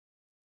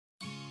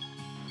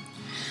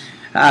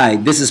Hi,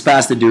 this is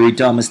Pastor Dewey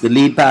Thomas, the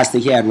lead pastor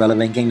here at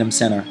Relevant Kingdom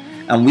Center.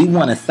 And we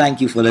want to thank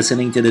you for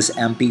listening to this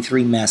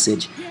MP3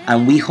 message.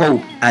 And we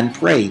hope and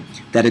pray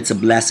that it's a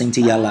blessing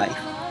to your life.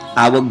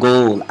 Our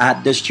goal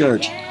at this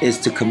church is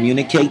to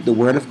communicate the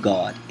Word of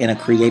God in a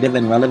creative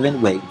and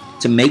relevant way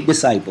to make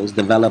disciples,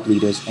 develop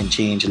leaders, and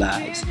change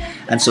lives.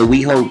 And so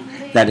we hope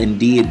that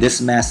indeed this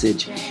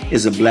message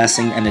is a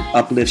blessing and it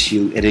uplifts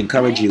you, it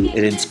encourages you,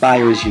 it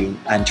inspires you,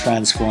 and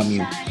transforms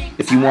you.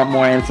 If you want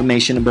more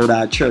information about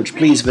our church,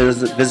 please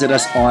visit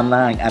us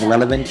online at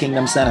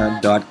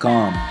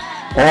relevantkingdomcenter.com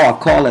or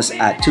call us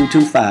at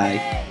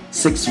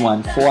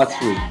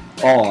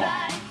 225-6143 or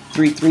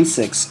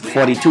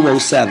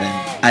 336-4207.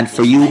 And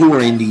for you who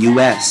are in the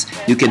U.S.,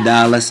 you can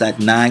dial us at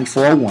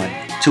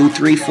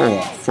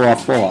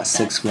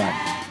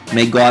 941-234-4461.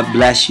 May God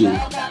bless you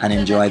and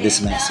enjoy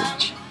this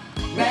message.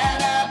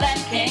 Relevant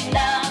Kingdom,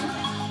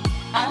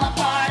 I'm a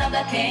part of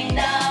the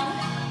kingdom.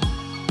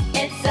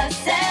 It's a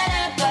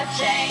center for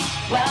change.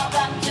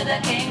 Welcome to the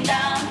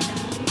kingdom.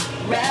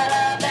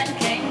 Relevant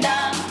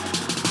Kingdom,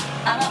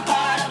 I'm a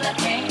part of the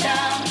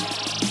kingdom.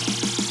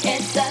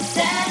 It's a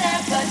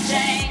center for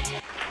change.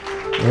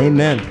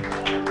 Amen.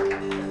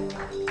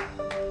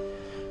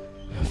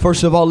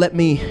 First of all, let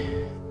me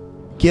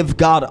give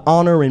God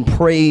honor and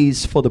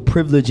praise for the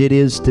privilege it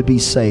is to be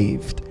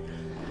saved.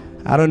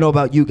 I don't know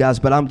about you guys,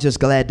 but I'm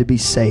just glad to be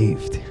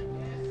saved.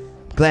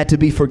 Glad to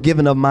be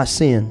forgiven of my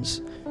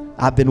sins.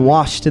 I've been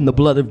washed in the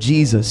blood of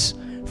Jesus,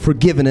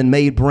 forgiven and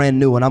made brand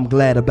new, and I'm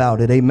glad about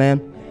it. Amen.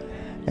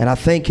 And I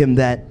thank him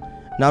that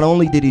not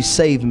only did he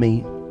save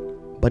me,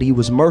 but he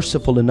was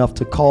merciful enough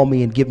to call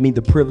me and give me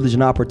the privilege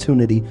and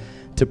opportunity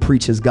to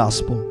preach his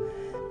gospel.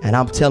 And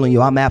I'm telling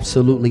you, I'm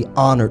absolutely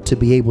honored to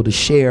be able to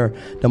share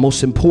the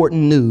most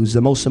important news,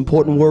 the most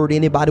important word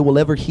anybody will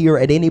ever hear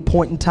at any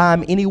point in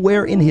time,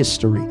 anywhere in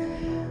history.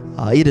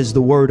 It is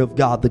the word of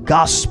God, the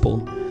gospel,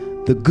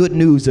 the good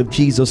news of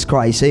Jesus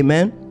Christ.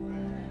 Amen.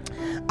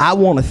 I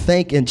want to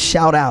thank and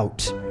shout out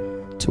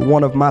to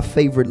one of my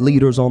favorite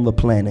leaders on the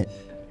planet.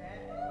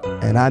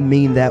 And I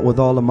mean that with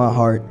all of my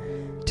heart.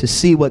 To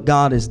see what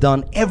God has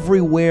done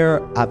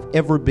everywhere I've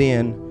ever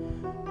been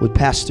with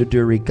Pastor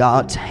Dury,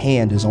 God's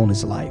hand is on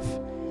his life.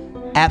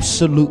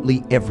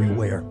 Absolutely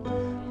everywhere.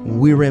 When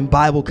we were in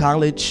Bible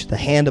college, the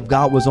hand of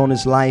God was on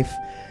his life.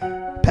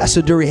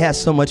 Pastor Dury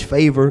has so much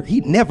favor,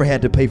 he never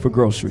had to pay for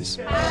groceries.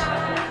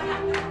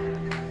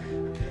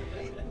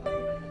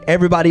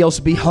 Everybody else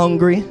be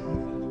hungry,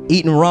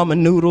 eating ramen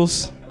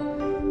noodles,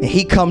 and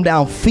he come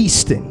down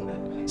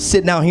feasting,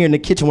 sitting out here in the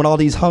kitchen with all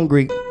these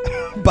hungry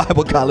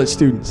Bible college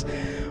students.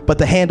 But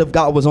the hand of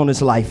God was on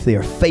his life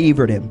there,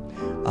 favored him.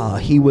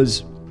 He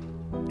was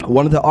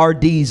one of the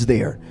RDs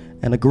there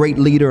and a great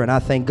leader, and I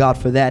thank God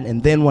for that.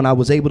 And then when I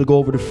was able to go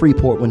over to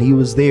Freeport when he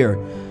was there,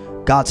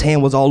 God's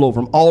hand was all over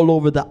him. All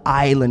over the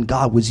island,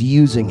 God was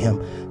using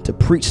him to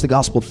preach the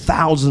gospel.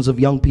 Thousands of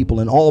young people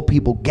and all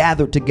people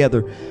gathered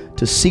together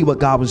to see what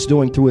God was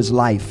doing through his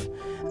life.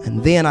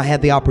 And then I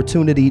had the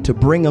opportunity to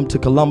bring him to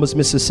Columbus,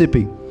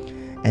 Mississippi.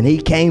 And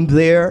he came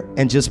there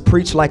and just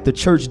preached like the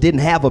church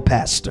didn't have a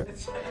pastor.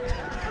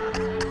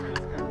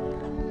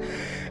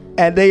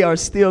 And they are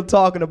still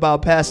talking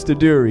about Pastor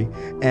Dury.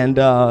 And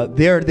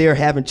they're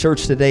having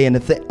church today. And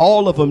if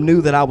all of them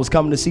knew that I was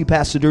coming to see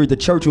Pastor Dury, the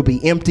church would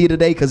be empty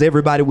today because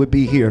everybody would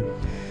be here.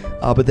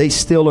 But they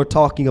still are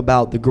talking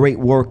about the great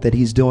work that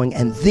he's doing.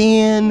 And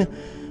then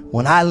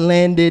when I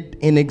landed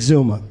in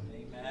Exuma,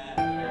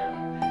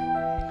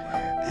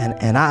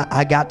 and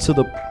I got to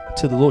the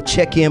little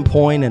check-in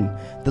point, and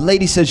the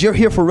lady says, "You're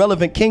here for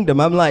Relevant Kingdom."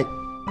 I'm like,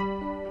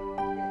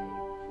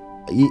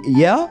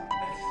 yeah.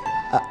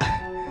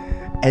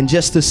 And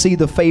just to see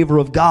the favor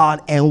of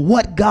God and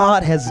what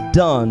God has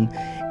done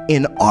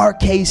in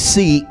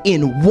RKC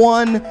in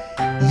 1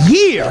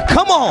 year.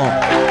 Come on.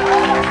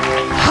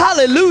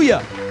 Hallelujah.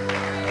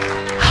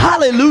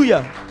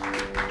 Hallelujah.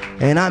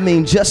 And I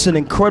mean, just an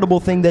incredible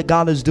thing that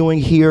God is doing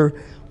here.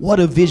 What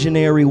a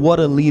visionary, what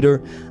a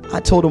leader. I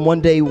told him one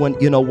day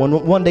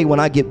when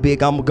I get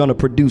big, I'm going to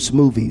produce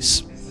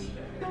movies.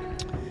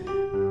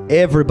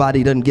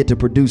 Everybody doesn't get to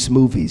produce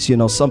movies. You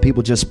know, some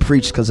people just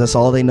preach because that's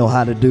all they know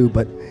how to do.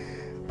 But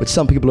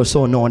some people are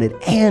so anointed.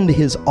 And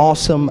his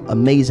awesome,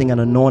 amazing,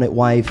 and anointed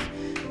wife,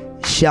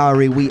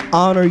 Shari, we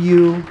honor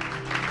you.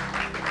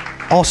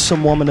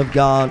 Awesome woman of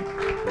God.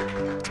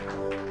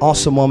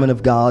 Awesome woman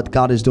of God.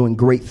 God is doing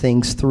great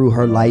things through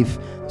her life.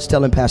 I was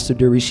telling Pastor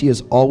Dury, she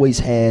has always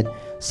had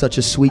such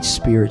a sweet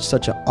spirit,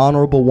 such an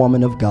honorable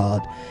woman of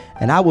God.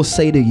 And I will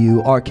say to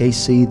you,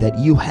 RKC, that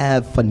you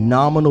have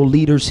phenomenal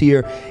leaders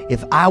here.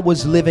 If I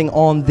was living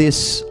on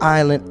this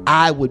island,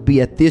 I would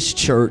be at this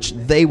church.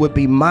 They would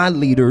be my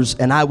leaders,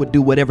 and I would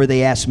do whatever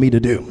they asked me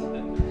to do.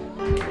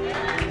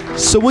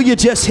 So will you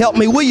just help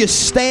me? Will you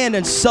stand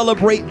and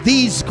celebrate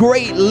these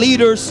great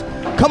leaders?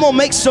 Come on,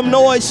 make some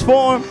noise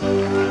for them.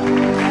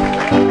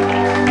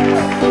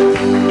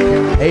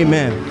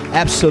 Amen.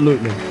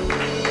 Absolutely.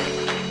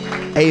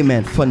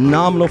 Amen.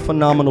 Phenomenal,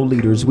 phenomenal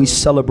leaders. We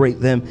celebrate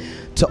them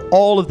To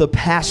all of the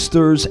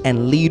pastors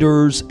and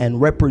leaders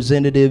and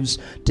representatives,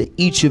 to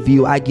each of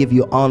you, I give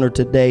you honor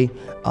today.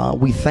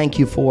 We thank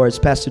you for, as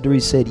Pastor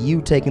Dury said,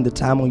 you taking the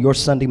time on your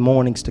Sunday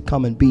mornings to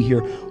come and be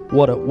here.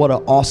 What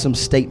an awesome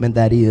statement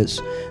that is.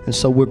 And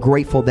so we're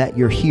grateful that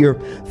you're here.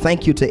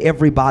 Thank you to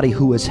everybody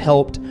who has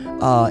helped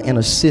and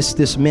assist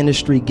this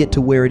ministry get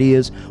to where it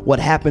is. What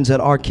happens at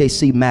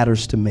RKC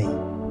matters to me.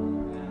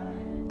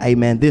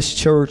 Amen. This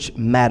church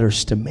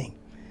matters to me.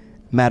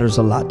 Matters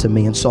a lot to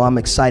me. And so I'm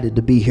excited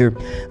to be here.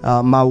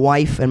 My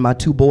wife and my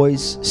two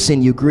boys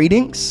send you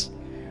greetings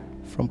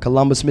from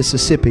Columbus,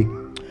 Mississippi.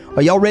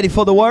 Are y'all ready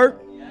for the word?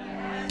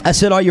 I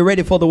said, are you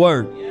ready for the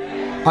word?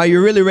 Are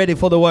you really ready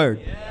for the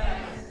word?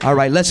 All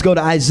right, let's go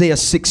to Isaiah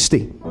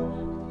 60.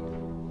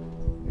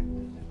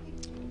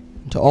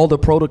 To all the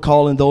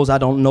protocol and those I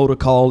don't know to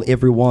call,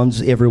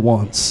 everyone's.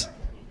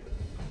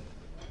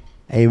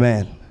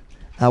 Amen.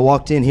 I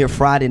walked in here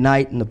Friday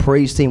night and the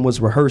praise team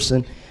was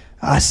rehearsing.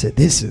 I said,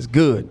 this is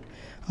good.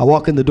 I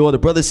walk in the door. The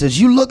brother says,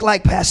 you look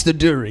like Pastor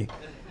Dury.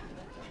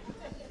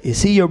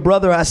 Is he your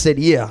brother? I said,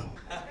 yeah.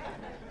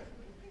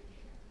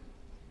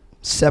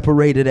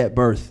 Separated at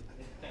birth.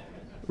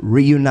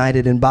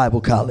 Reunited in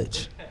Bible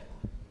college.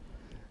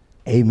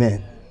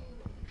 Amen.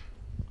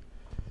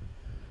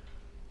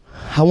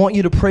 I want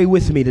you to pray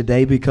with me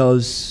today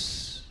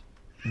because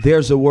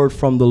there's a word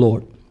from the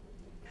Lord.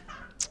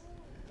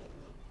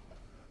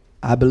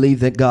 I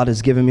believe that God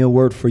has given me a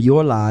word for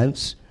your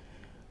lives,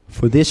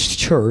 for this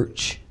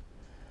church,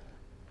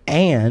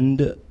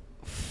 and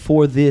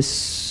for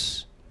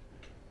this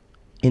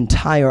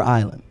entire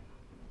island.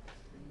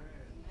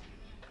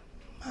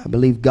 I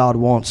believe God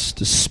wants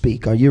to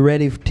speak. Are you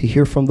ready to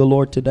hear from the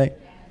Lord today?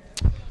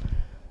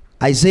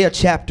 Isaiah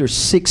chapter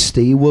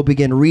 60, we'll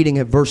begin reading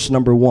at verse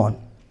number 1.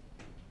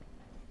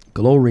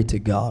 Glory to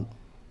God.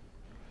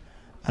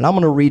 And I'm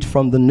going to read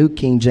from the New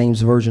King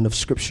James Version of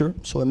Scripture,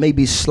 so it may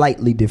be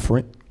slightly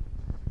different.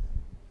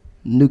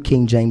 New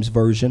King James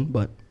Version,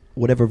 but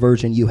whatever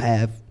version you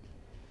have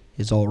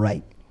is all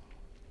right.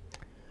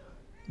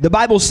 The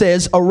Bible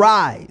says,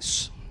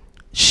 arise,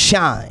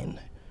 shine,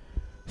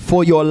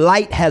 for your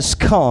light has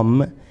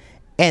come,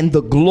 and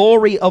the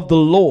glory of the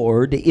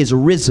Lord is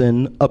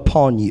risen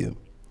upon you.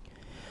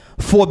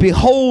 For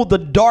behold, the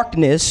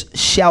darkness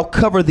shall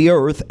cover the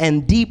earth,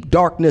 and deep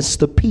darkness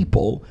the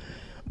people.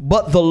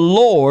 But the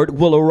Lord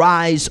will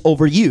arise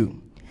over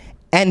you,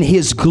 and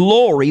his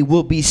glory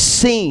will be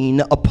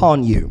seen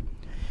upon you.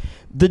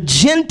 The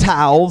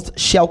Gentiles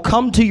shall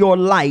come to your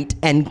light,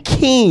 and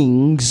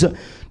kings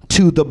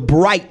to the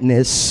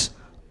brightness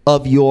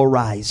of your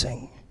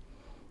rising.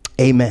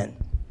 Amen.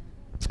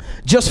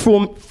 Just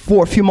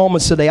for a few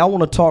moments today, I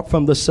want to talk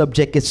from the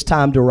subject, it's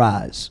time to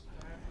rise.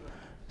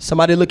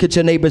 Somebody look at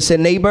your neighbor and say,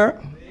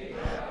 neighbor,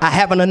 I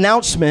have an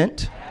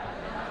announcement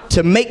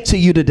to make to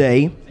you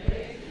today.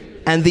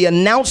 And the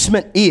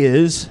announcement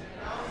is,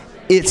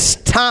 it's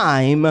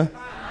time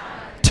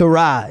to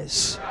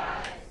rise.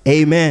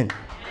 Amen.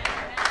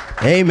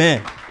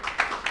 Amen.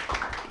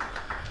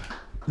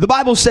 The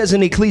Bible says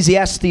in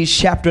Ecclesiastes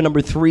chapter number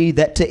 3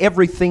 that to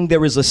everything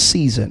there is a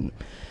season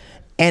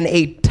and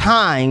a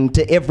time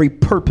to every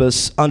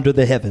purpose under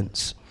the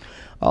heavens.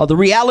 The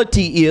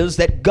reality is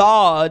that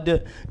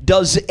God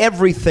does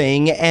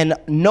everything and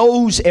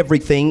knows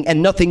everything,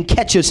 and nothing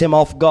catches him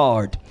off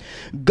guard.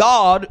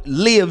 God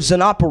lives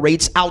and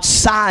operates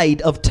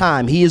outside of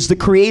time. He is the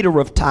creator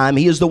of time.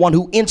 He is the one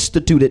who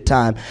instituted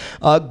time.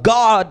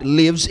 God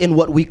lives in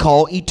what we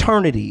call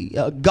eternity.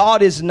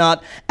 God is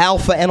not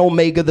Alpha and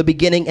Omega, the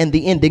beginning and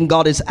the ending.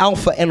 God is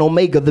Alpha and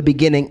Omega, the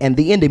beginning and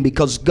the ending,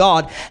 because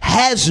God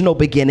has no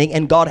beginning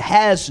and God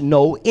has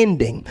no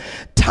ending.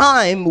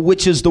 Time,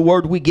 which is the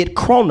word we get,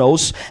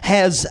 chronos,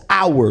 has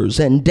hours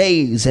and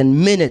days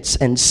and minutes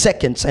and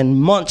seconds and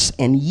months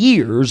and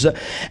years.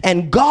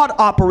 And God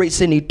operates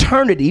in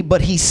eternity,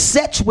 but he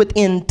sets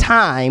within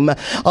time,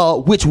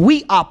 which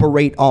we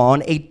operate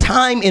on, a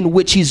time in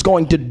which he's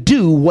going to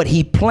do what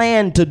he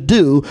planned to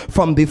do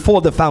from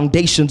before the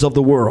foundations of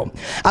the world.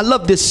 I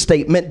love this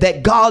statement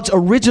that God's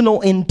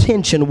original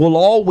intention will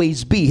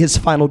always be his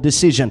final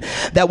decision.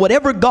 That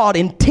whatever God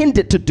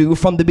intended to do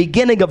from the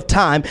beginning of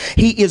time,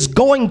 he is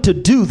going to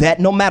do that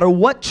no matter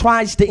what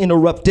tries to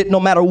interrupt it, no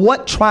matter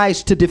what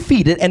tries to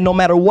defeat it, and no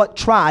matter what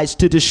tries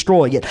to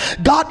destroy it.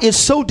 God is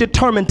so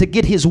determined to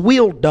get his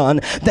will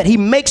done that he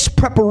makes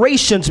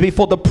preparations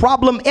before the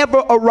problem ever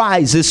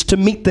arises to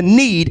meet the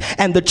need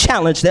and the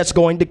challenge that's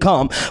going to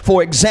come.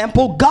 For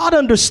example, God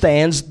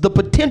understands the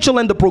potential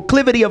and the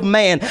proclivity of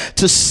man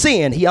to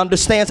sin. He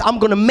understands, I'm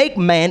going to make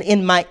man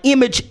in my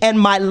image and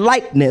my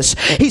likeness.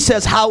 He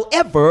says,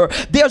 however,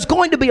 there's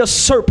going to be a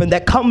serpent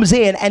that comes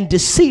in and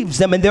deceives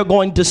them, and they're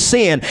going to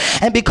sin.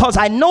 And because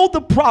I know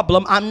the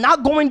problem, I'm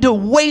not going to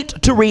wait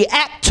to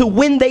react to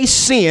when they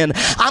sin.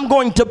 I'm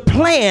going to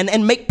plan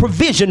and make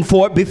provision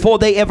for it before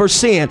they ever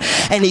sin.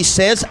 And he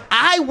says,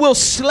 I will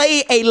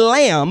slay a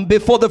lamb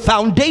before the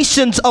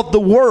foundations of the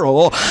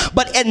world,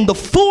 but in the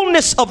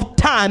fullness of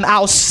time,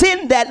 I'll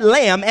send that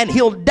lamb and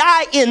he'll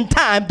die in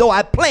time, though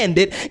I planned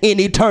it in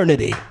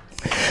eternity.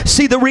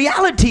 See, the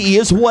reality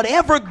is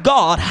whatever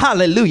God,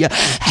 hallelujah,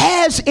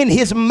 has in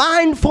his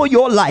mind for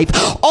your life,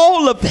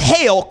 all of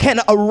hell can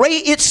array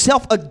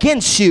itself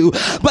against you,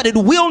 but it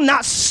will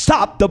not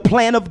stop the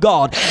plan of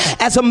God.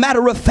 As a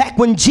matter of fact,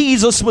 when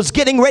Jesus was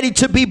getting ready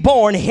to be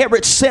born,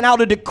 Herod sent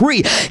out a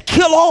decree,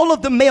 kill all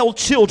of the male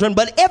children,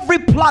 but every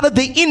plot of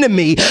the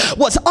enemy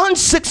was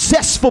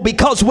unsuccessful,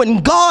 because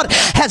when God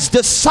has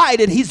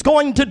decided he's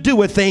going to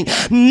do a thing,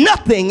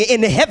 nothing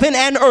in heaven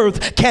and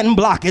earth can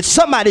block it.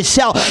 Somebody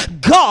shout,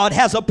 God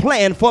has a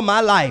plan for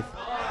my life.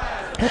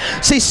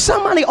 See,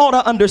 somebody ought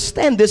to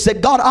understand this,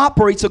 that God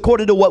operates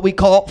according to what we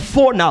call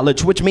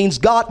foreknowledge, which means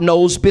God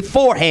knows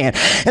beforehand.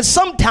 And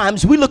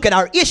sometimes we look at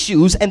our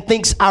issues and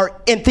think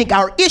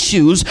our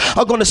issues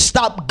are going to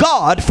stop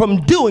God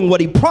from doing what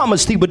he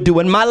promised he would do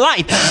in my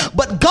life.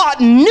 But God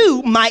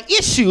knew my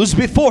issues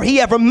before he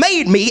ever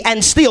made me,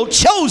 and still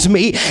chose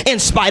me in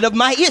spite of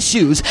my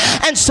issues.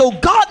 And so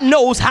God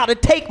knows how to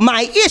take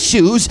my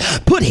issues,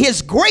 put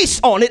his grace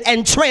on it,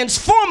 and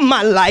transform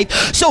my life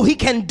so he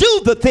can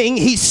do the thing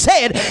he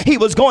said he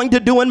was going to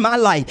do in my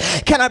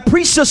life. Can I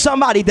preach to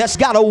somebody that's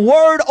got a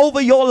word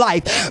over your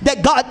life,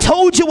 that God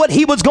told you what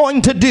he was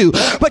going to do,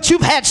 but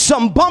you've had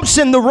some bumps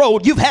in the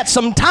road, you've had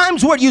some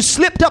times where you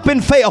slipped up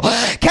and fell?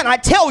 Can I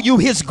tell you,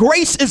 his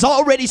grace is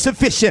already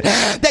sufficient,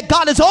 that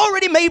God has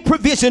already made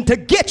provision to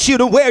get you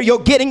to where you're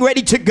getting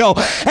ready to go.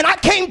 And I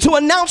came to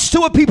announce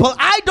to a people,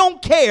 I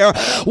don't care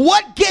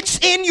what gets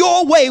in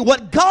your way,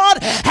 what God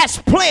has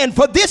planned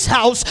for this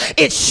house,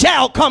 it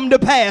shall come to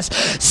pass.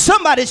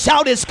 Somebody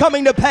shout, it's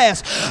coming to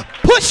pass.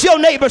 Push your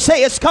neighbor,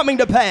 say it's coming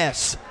to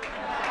pass.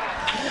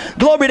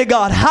 Glory to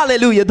God.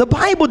 Hallelujah. The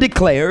Bible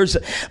declares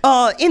in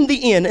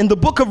the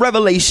book of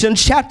Revelation,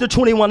 chapter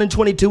 21 and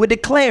 22, it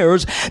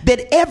declares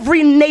that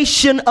every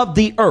nation of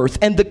the earth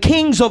and the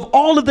kings of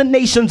all of the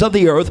nations of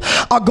the earth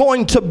are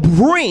going to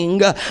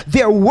bring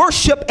their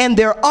worship and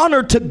their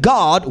honor to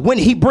God when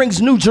he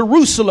brings New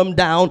Jerusalem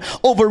down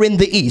over in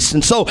the east.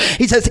 And so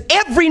he says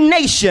every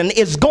nation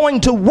is going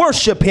to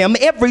worship him.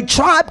 Every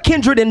tribe,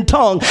 kindred, and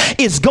tongue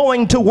is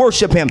going to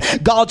worship him.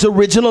 God's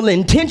original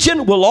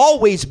intention will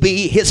always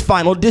be his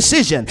final decision.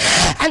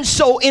 And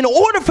so in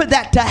order for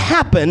that to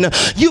happen,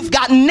 you've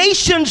got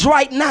nations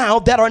right now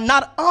that are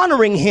not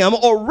honoring him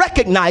or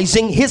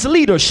recognizing his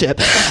leadership.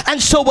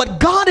 And so what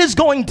God is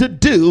going to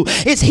do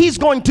is he's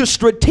going to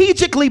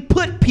strategically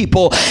put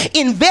people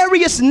in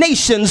various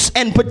nations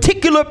and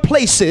particular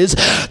places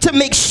to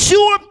make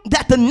sure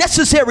that the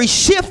necessary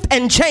shift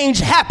and change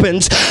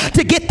happens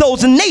to get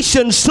those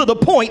nations to the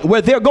point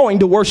where they're going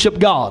to worship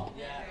God.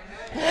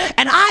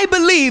 And I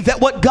believe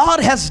that what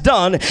God has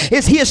done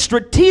is he has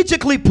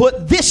strategically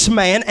put this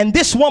man and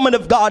this woman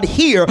of God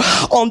here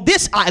on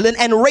this island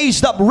and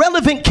raised up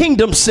Relevant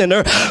Kingdom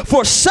Center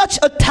for such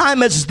a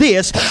time as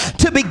this,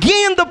 to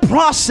begin the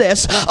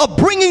process of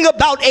bringing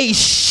about a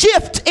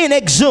shift in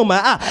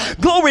Exuma.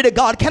 Glory to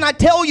God. Can I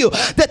tell you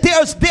that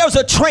there's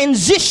a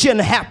transition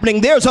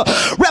happening? There's a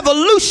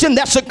revolution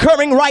that's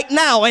occurring right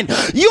now, and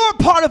you're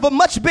part of a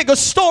much bigger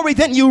story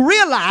than you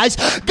realize.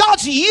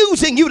 God's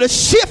using you to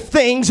shift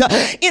things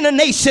in a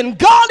nation.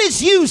 God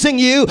is using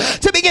you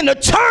to begin to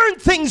turn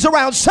things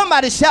around.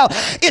 Somebody shout,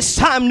 it's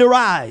time to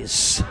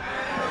rise.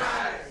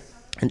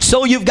 And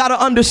so you've got to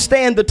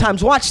understand the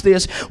times. Watch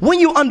this. When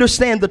you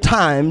understand the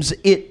times,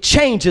 it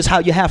changes how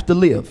you have to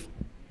live.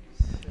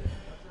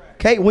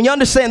 Okay, when you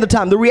understand the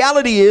time, the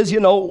reality is,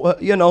 now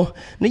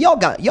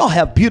y'all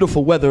have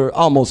beautiful weather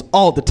almost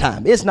all the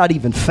time. It's not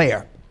even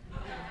fair.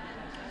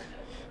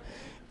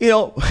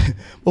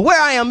 But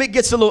where I am, it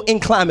gets a little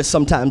inclement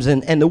sometimes,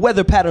 and the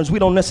weather patterns we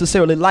don't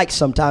necessarily like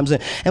sometimes.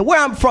 And where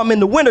I'm from,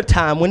 in the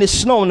wintertime, when it's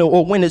snowing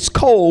or when it's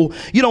cold,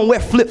 you don't wear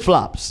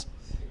flip-flops,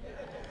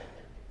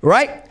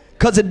 right?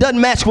 Because it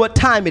doesn't match what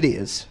time it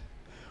is,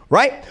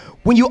 right?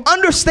 When you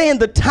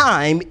understand the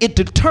time, it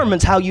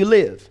determines how you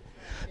live.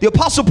 The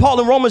Apostle Paul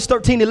in Romans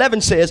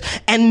 13:11 says,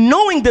 and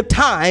knowing the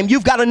time,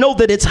 you've got to know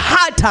that it's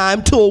high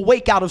time to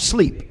awake out of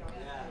sleep.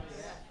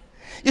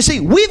 You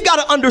see, we've got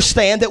to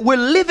understand that we're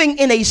living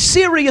in a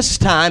serious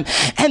time,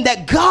 and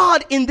that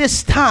God in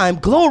this time,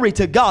 glory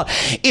to God,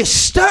 is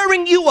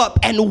stirring you up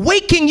and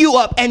waking you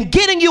up and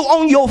getting you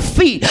on your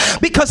feet.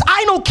 Because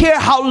I don't care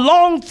how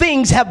long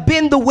things have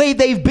been the way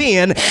they've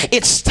been,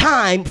 it's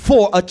time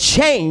for a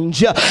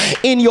change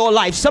in your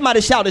life.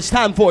 Somebody shout, it's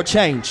time for a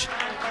change.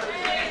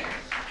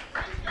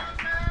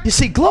 You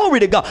see, glory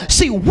to God.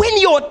 See, when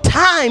your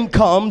time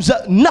comes,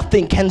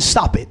 nothing can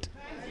stop it.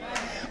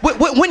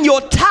 When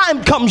your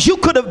time comes, you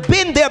could have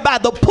been there by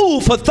the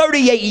pool for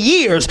 38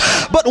 years.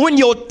 But when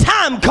your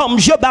time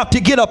comes, you're about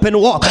to get up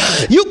and walk.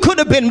 You could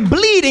have been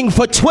bleeding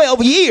for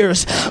 12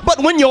 years.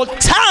 But when your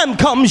time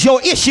comes, your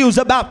issue's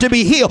about to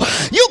be healed.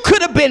 You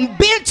could have been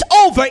bent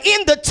over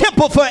in the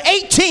temple for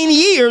 18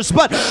 years.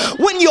 But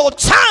when your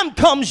time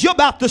comes, you're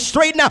about to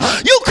straighten out.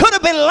 You could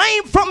have been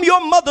lame from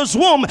your mother's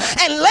womb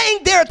and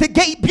laying there at the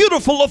gate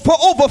beautiful for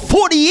over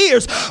 40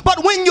 years.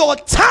 But when your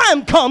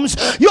time comes,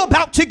 you're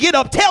about to get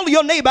up. Tell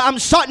your neighbor, neighbor, I'm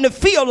starting to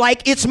feel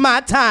like it's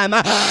my time.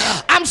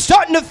 I'm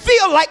starting to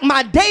feel like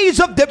my days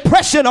of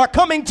depression are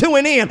coming to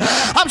an end.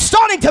 I'm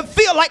starting to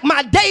feel like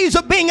my days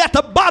of being at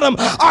the bottom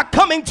are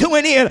coming to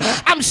an end.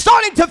 I'm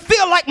starting to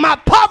feel like my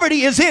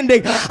poverty is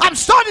ending. I'm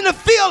starting to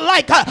feel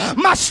like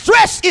my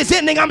stress is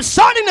ending. I'm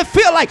starting to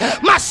feel like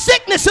my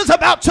sickness is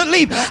about to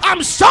leave.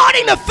 I'm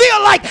starting to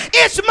feel like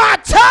it's my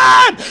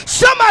time.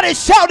 Somebody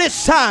shout,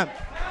 it's time.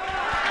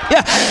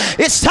 Yeah,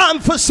 it's time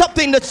for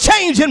something to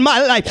change in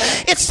my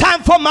life. It's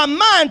time for my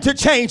mind to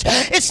change.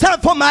 It's time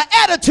for my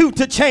attitude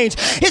to change.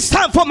 It's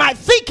time for my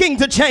thinking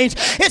to change.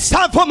 It's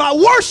time for my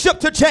worship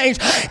to change.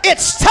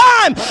 It's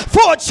time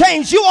for a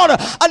change. You ought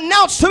to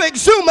announce to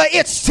Exuma,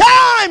 it's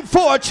time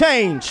for a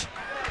change.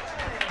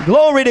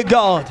 Glory to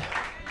God.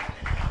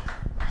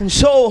 And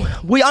so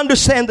we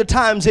understand the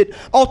times it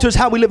alters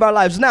how we live our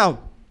lives. Now,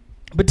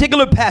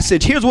 particular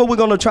passage, here's what we're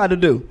going to try to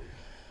do.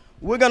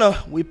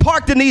 We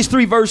parked in these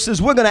 3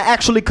 verses. We're going to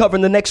actually cover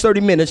in the next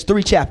 30 minutes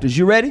 3 chapters.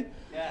 You ready?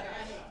 Yeah.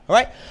 All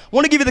right. I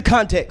want to give you the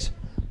context.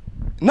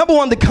 Number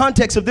one, the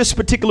context of this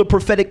particular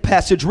prophetic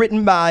passage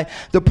written by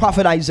the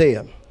prophet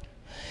Isaiah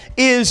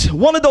is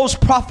one of those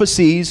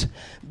prophecies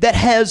that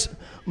has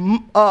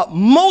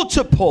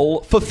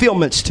multiple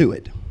fulfillments to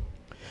it.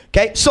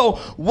 Okay, so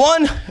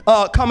one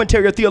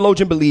commentary or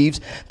theologian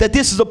believes that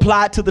this is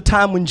applied to the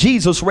time when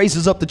Jesus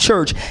raises up the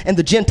church and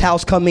the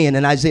Gentiles come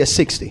in Isaiah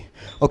 60.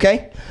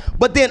 Okay,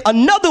 but then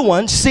another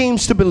one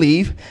seems to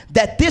believe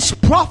that this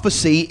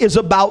prophecy is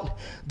about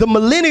the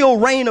millennial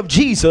reign of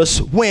Jesus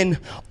when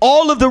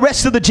all of the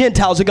rest of the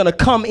Gentiles are going to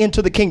come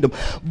into the kingdom.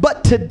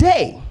 But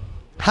today,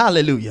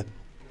 hallelujah,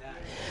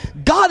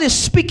 God is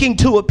speaking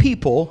to a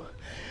people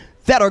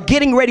that are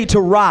getting ready to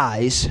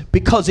rise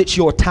because it's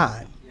your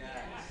time.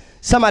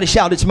 Somebody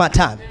shout, it's my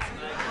time.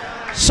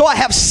 So I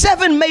have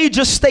 7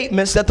 major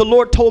statements that the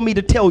Lord told me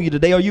to tell you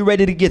today. Are you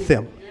ready to get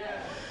them?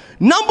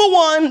 Number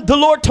one, the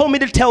Lord told me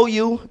to tell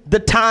you the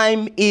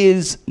time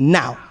is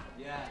now.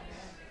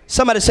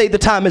 Somebody say the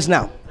time is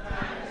now.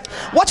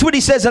 Watch what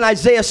he says in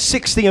Isaiah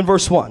 60 and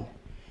verse 1.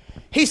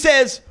 He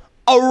says,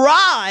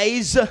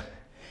 arise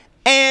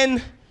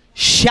and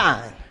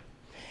shine.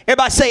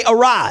 Everybody say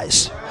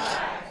arise.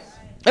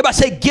 Everybody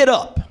say get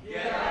up.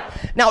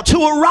 Now,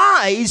 to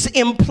arise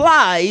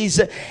implies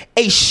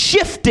a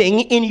shifting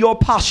in your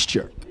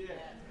posture.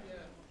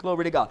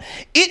 Glory to God.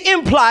 It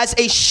implies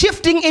a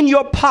shifting in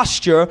your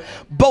posture,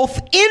 both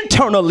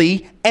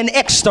internally and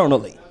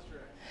externally.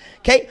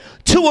 Okay.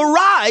 To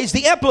arise,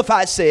 the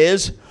Amplified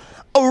says,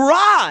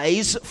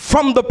 arise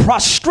from the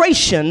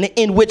prostration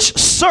in which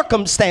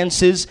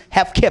circumstances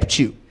have kept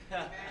you.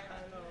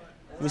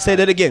 Let me say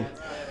that again.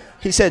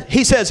 He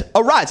says,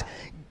 arise.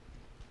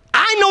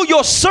 I know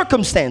your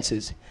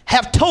circumstances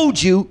have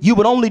told you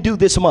would only do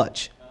this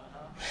much.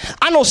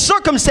 I know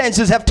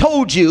circumstances have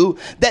told you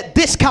that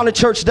this kind of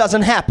church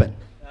doesn't happen.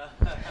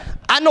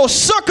 I know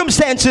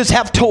circumstances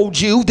have told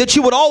you that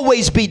you would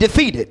always be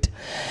defeated.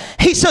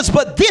 He says,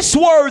 but this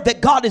word that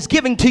God is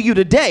giving to you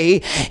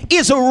today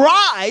is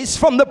arise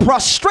from the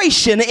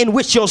prostration in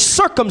which your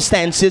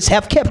circumstances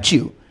have kept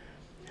you.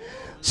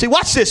 See,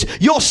 watch this.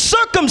 Your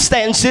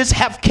circumstances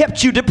have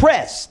kept you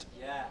depressed.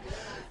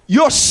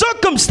 Your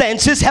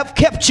circumstances have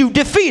kept you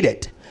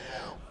defeated.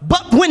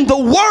 But when the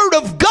word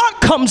of God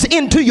comes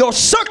into your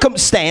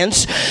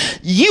circumstance,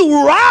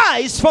 you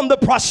rise from the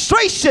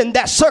prostration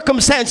that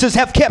circumstances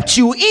have kept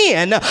you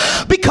in,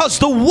 because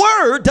the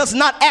word does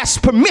not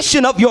ask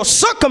permission of your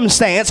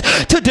circumstance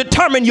to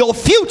determine your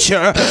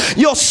future.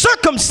 Your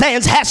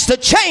circumstance has to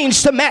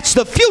change to match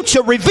the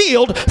future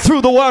revealed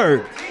through the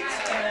word.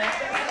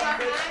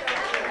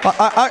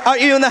 Are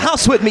you in the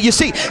house with me? You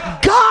see,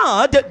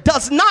 God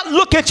does not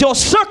look at your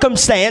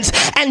circumstance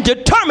and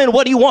determine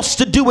what he wants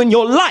to do in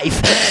your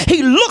life.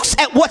 He looks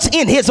at what's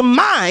in his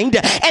mind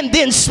and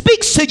then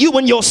speaks to you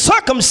in your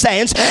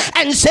circumstance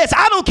and says,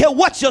 I don't care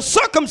what your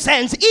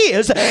circumstance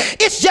is,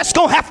 it's just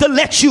gonna have to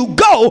let you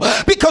go,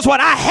 because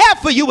what I have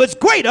for you is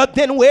greater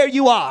than where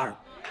you are.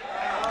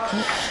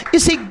 You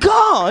see,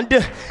 God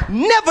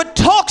never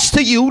talks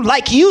to you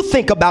like you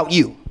think about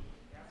you.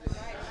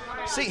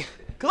 See,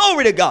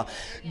 glory to God.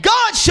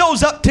 God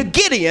shows up to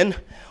Gideon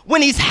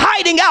when he's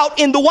hiding out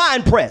in the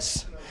wine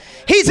press.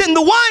 He's in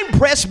the wine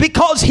press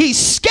because he's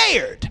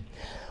scared.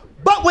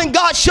 But when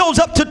God shows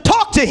up to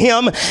talk to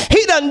him,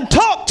 he doesn't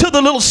talk to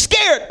the little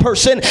scared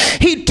person.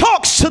 He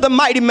talks to the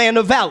mighty man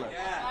of valor.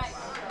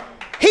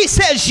 He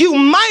says, you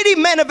mighty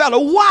man of valor.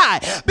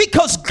 Why?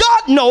 Because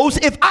God knows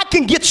if I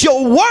can get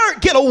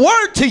a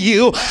word to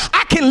you,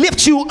 I can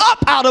lift you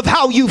up out of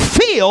how you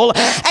feel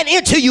and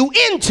enter you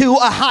into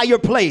a higher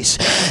place.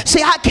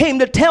 See, I came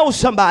to tell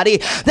somebody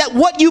that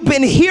what you've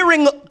been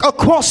hearing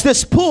across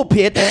this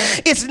pulpit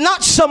is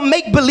not some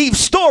make-believe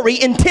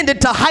story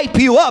intended to hype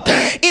you up.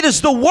 It is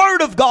the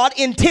word of God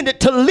intended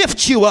to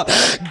lift you up.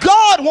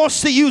 God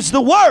wants to use the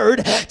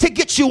word to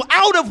get you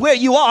out of where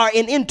you are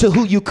and into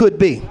who you could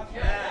be.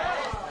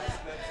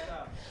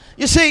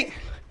 You see,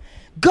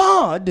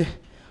 God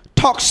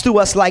talks to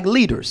us like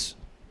leaders.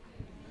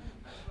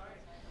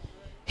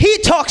 He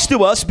talks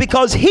to us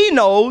because he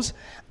knows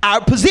our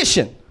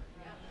position.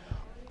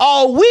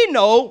 All we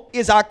know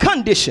is our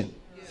condition.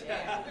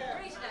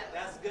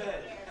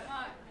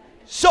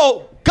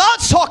 So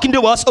God's talking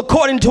to us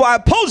according to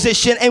our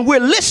position, and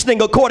we're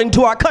listening according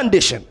to our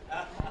condition.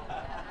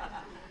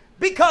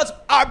 Because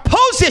our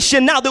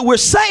position, now that we're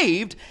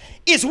saved,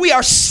 is we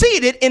are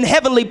seated in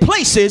heavenly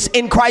places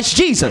in Christ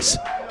Jesus.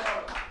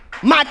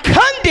 My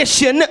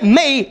condition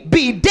may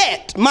be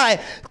debt.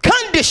 My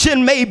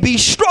condition may be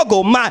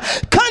struggle. My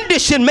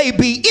condition may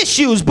be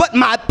issues, but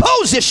my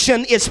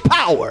position is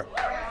power.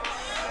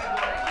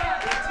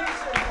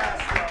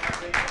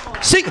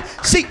 See,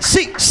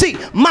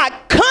 my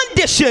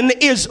condition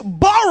is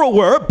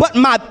borrower, but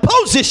my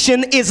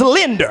position is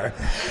lender.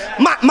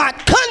 My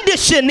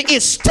condition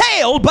is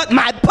tail, but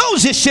my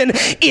position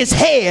is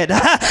head.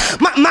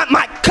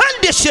 My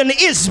condition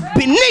is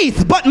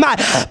beneath, but my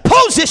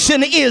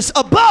position is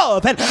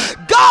above. And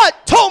God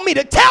told me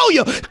to tell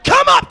you,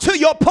 come up to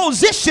your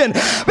position,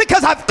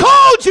 because I've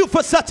called you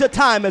for such a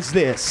time as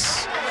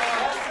this.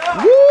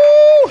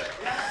 Woo!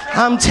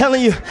 I'm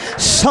telling you,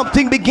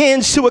 something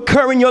begins to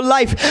occur in your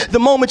life the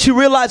moment you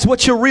realize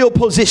what your real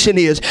position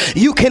is.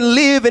 You can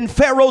live in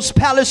Pharaoh's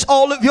palace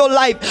all of your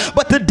life,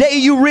 but the day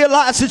you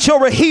realize that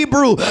you're a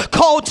Hebrew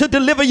called to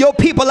deliver your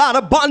people out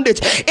of bondage,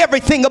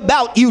 everything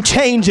about you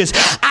changes.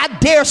 I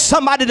dare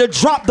somebody to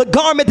drop the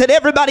garment that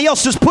everybody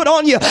else has put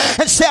on you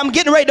and say, I'm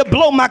getting ready to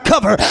blow my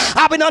cover.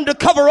 I've been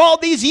undercover all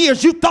these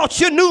years. You thought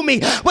you knew me,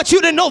 but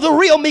you didn't know the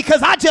real me,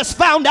 because I just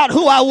found out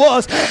who I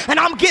was, and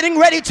I'm getting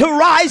ready to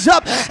rise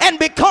up and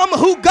become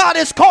who God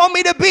has called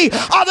me to be.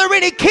 Are there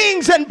any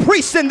kings and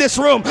priests in this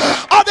room?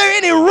 Are there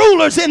any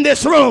rulers in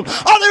this room?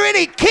 Are there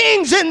any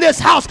kings in this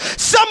house?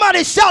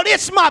 Somebody shout,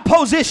 it's my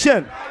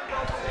position.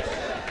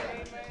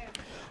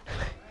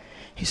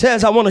 He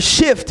says, I want to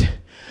shift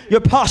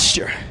your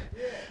posture,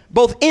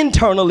 both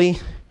internally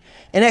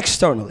and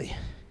externally.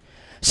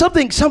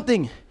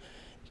 Something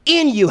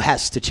in you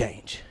has to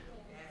change.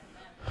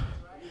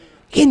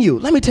 In you.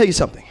 Let me tell you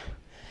something.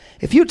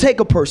 If you take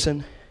a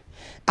person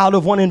out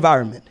of one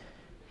environment,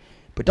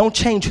 but don't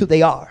change who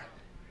they are,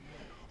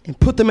 and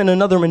put them in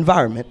another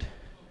environment,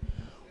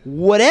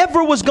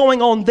 whatever was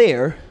going on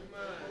there,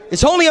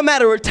 it's only a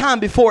matter of time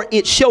before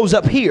it shows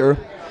up here,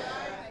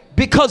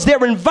 because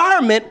their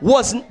environment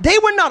they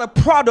were not a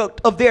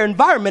product of their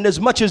environment as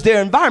much as their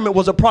environment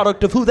was a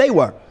product of who they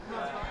were.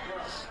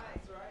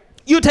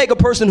 You take a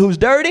person who's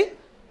dirty,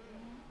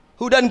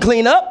 who doesn't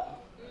clean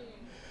up,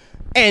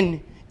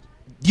 and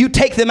you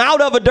take them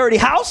out of a dirty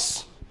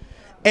house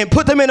and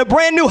put them in a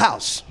brand new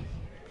house.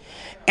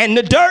 And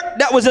the dirt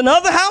that was in the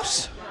other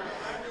house,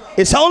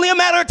 it's only a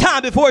matter of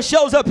time before it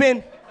shows up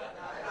in.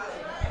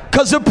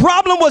 Because the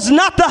problem was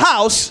not the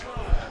house.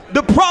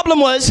 The problem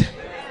was.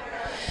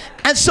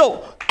 And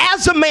so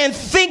as a man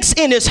thinks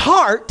in his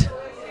heart,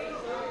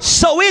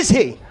 so is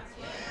he.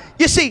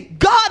 You see,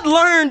 God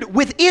learned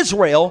with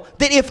Israel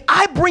that if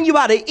I bring you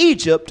out of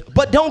Egypt,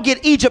 but don't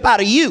get Egypt out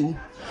of you,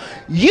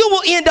 you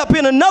will end up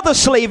in another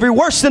slavery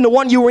worse than the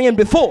one you were in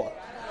before.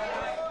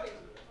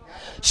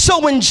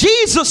 So when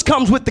Jesus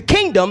comes with the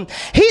kingdom,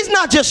 he's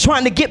not just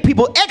trying to get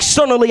people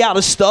externally out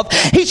of stuff.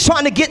 He's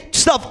trying to get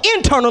stuff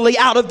internally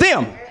out of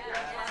them.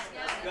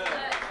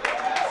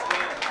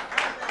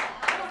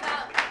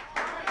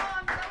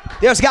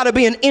 There's got to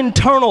be an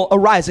internal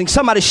arising.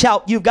 Somebody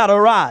shout, you've got to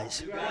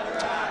arise.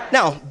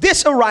 Now,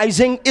 this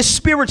arising is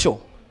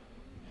spiritual.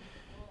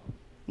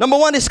 Number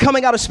one is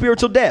coming out of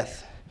spiritual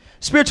death.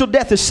 Spiritual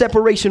death is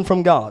separation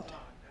from God.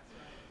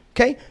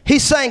 Okay?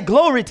 He's saying,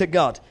 glory to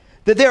God,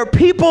 that there are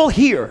people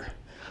here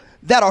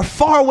that are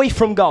far away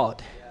from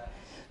God,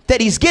 that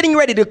he's getting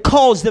ready to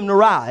cause them to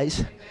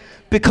rise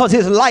because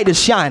his light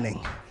is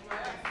shining.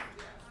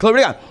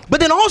 Glory to God. But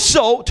then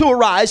also to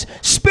arise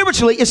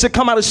spiritually is to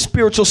come out of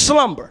spiritual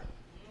slumber.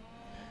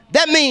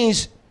 That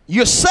means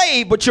you're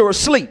saved, but you're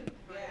asleep.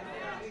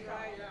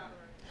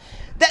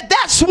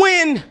 That's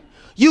when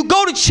you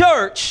go to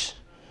church,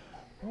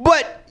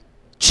 but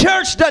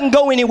church doesn't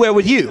go anywhere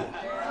with you.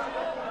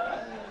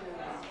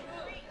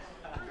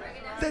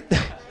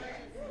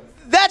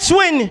 That's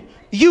when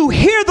you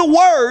hear the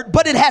word,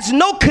 but it has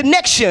no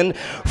connection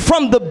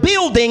from the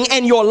building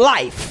and your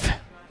life.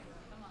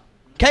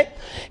 Okay?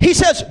 He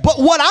says, but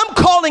what I'm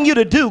calling you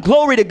to do,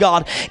 glory to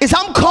God, is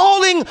I'm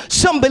calling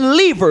some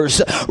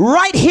believers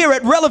right here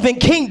at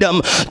Relevant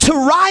Kingdom to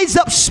rise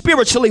up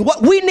spiritually.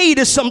 What we need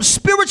is some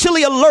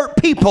spiritually alert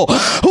people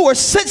who are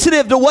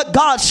sensitive to what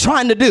God's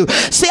trying to do.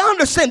 See, I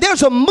understand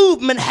there's a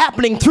movement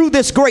happening through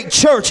this great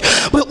church,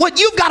 but what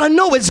you've got to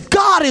know is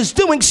God is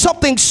doing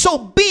something so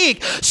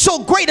big,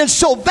 so great, and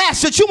so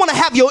vast that you want to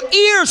have your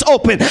ears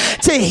open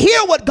to hear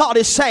what God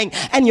is saying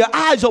and your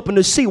eyes open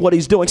to see what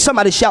he's doing.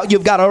 Somebody shout,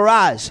 you've got to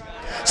arise.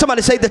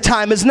 Somebody say, the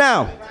time is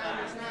now.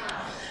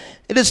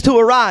 It is to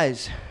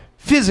arise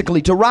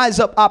physically, to rise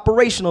up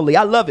operationally.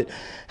 I love it.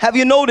 Have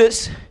you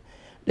noticed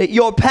that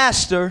your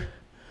pastor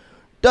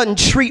doesn't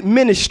treat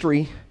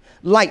ministry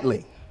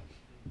lightly?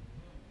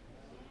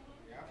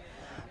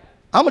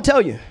 I'm going to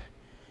tell you,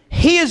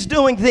 he is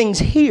doing things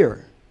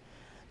here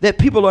that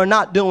people are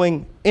not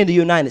doing in the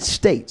United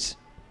States.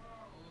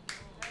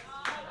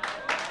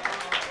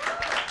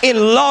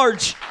 in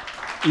large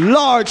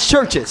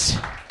churches.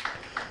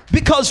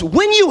 Because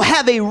when you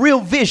have a real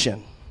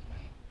vision,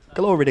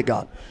 glory to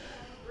God,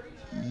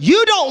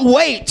 you don't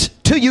wait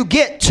till you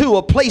get to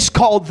a place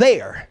called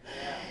there.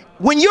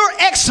 When you're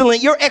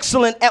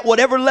excellent at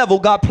whatever level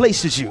God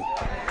places you.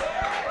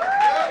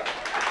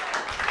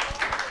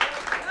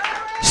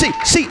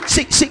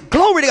 See,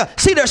 glory to God.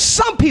 See, there's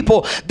some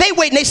people, they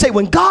wait and they say,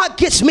 when God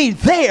gets me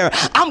there,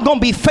 I'm going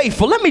to be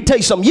faithful. Let me tell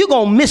you something. You're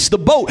going to miss the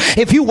boat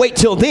if you wait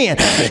till then.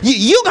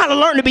 You got to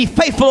learn to be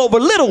faithful over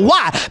little.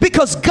 Why?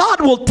 Because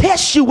God will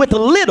test you with a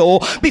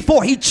little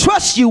before he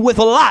trusts you with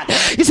a lot.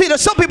 You see,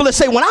 there's some people that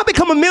say, when I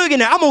become a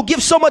millionaire, I'm going to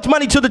give so much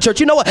money to the church.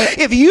 You know what?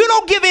 If you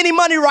don't give any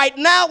money right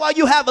now while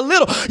you have a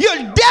little,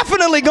 you're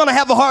definitely going to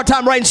have a hard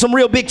time writing some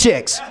real big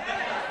checks.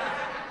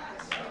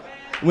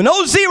 When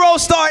those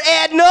zeros start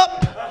adding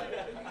up,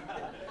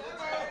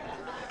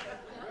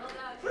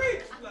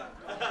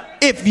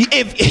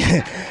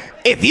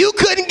 if you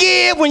couldn't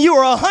give when you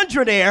were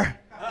 100-aire,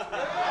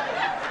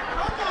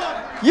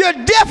 you're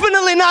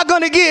definitely not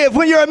going to give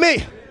when you're a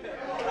me.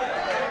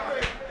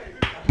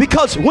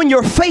 Because when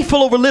you're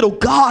faithful over little,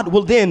 God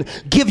will then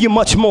give you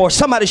much more.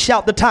 Somebody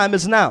shout, the time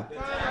is now.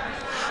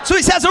 So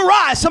he says,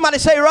 arise. Somebody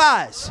say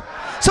rise.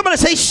 Somebody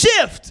say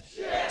shift.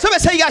 Somebody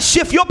say you got to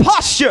shift your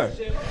posture.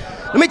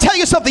 Let me tell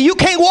you something. You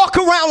can't walk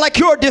around like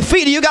you're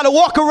defeated. You got to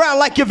walk around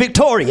like you're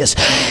victorious.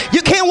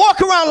 You can't walk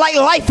around like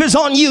life is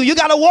on you. You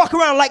got to walk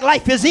around like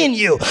life is in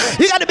you.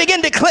 You got to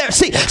begin to declare.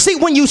 See,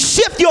 when you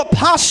shift your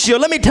posture,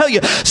 let me tell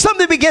you,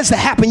 something begins to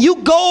happen.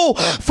 You go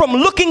from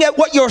looking at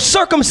what your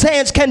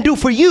circumstance can do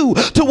for you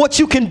to what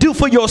you can do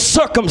for your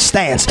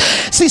circumstance.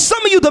 See,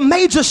 some of you, the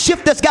major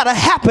shift that's got to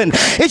happen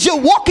is you're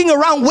walking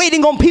around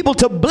waiting on people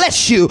to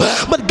bless you.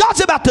 But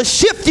God's about to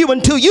shift you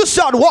until you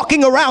start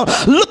walking around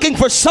looking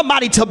for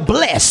somebody to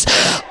bless.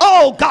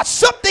 Oh God,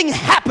 something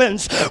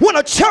happens when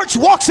a church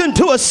walks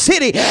into a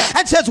city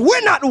and says,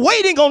 we're not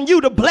waiting on you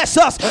to bless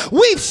us.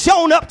 We've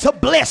shown up to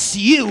bless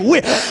you.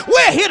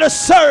 We're here to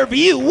serve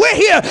you. We're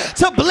here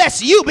to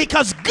bless you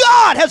because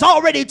God has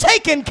already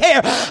taken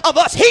care of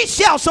us. He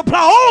shall supply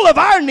all of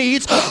our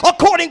needs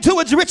according to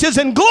his riches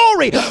and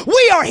glory.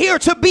 We are here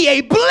to be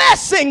a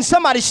blessing.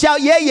 Somebody shout,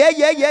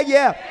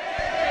 yeah.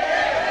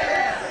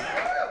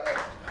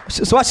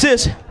 So watch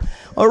this.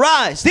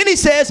 Arise. Then he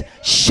says,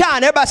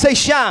 shine. Everybody say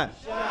shine.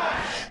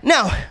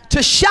 Now,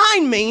 to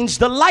shine means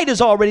the light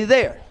is already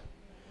there.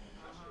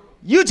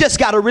 You just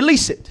got to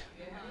release it.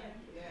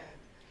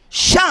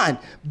 Shine.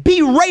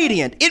 Be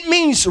radiant. It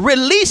means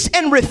release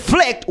and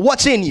reflect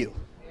what's in you.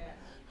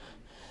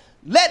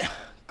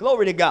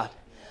 Glory to God.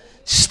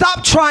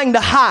 Stop trying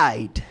to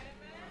hide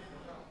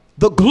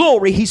the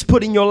glory he's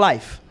put in your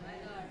life.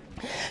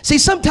 See,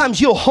 sometimes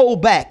you'll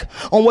hold back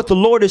on what the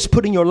Lord has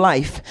put in your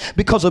life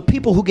because of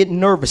people who get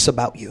nervous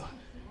about you.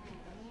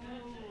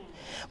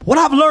 What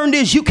I've learned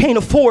is you can't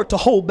afford to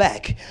hold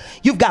back.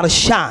 You've got to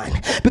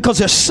shine because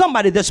there's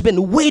somebody that's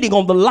been waiting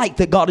on the light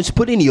that God has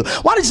put in you.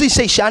 Why does he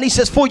say shine? He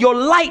says, for your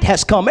light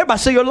has come. Everybody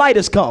say your light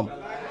has come.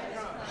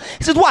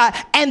 He says,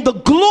 why? And the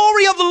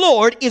glory of the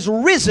Lord is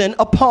risen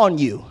upon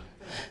you.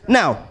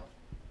 Now,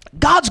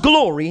 God's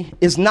glory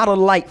is not a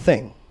light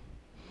thing.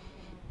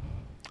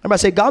 Everybody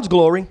say God's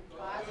glory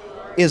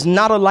is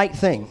not a light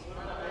thing.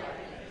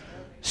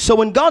 So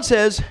when God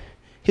says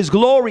his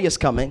glory is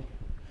coming,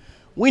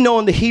 we know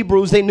in the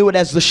Hebrews they knew it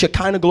as the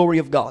Shekinah glory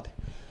of God.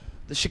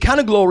 The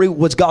Shekinah glory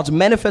was God's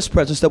manifest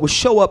presence that would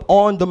show up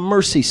on the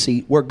mercy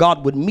seat where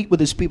God would meet with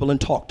his people and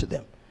talk to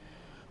them.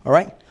 All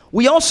right.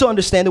 We also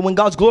understand that when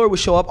God's glory would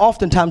show up,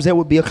 oftentimes there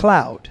would be a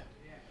cloud.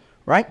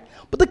 Right.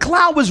 But the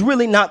cloud was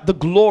really not the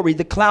glory.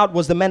 The cloud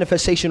was the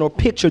manifestation or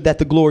picture that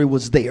the glory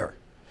was there.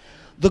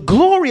 The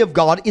glory of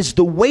God is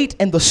the weight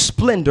and the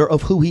splendor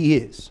of who he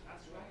is.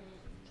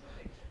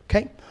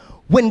 Okay?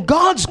 When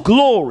God's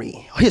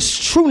glory, his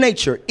true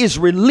nature, is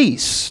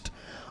released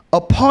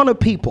upon a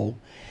people,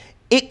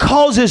 it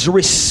causes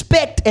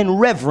respect and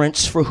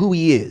reverence for who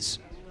he is.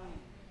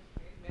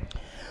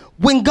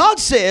 When God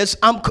says,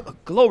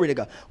 glory to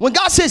God. When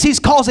God says he's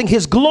causing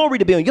his glory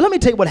to be on you, let me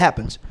tell you what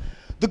happens.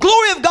 The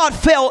glory of God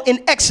fell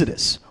in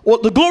Exodus, or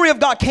the glory of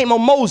God came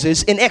on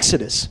Moses in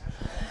Exodus.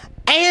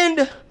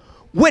 And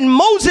when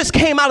Moses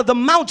came out of the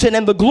mountain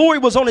and the glory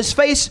was on his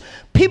face,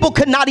 people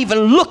could not even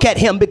look at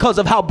him because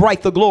of how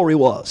bright the glory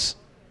was.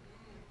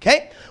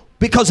 Okay?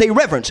 Because they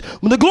reverence.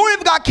 When the glory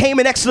of God came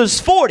in Exodus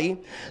 40,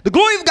 the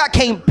glory of God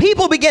came,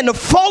 people began to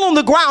fall on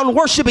the ground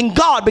worshiping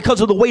God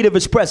because of the weight of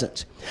his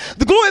presence.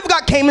 The glory of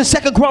God came in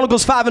 2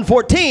 Chronicles 5 and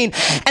 14,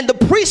 and the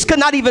priests could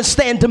not even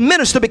stand to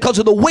minister because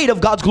of the weight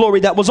of God's glory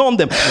that was on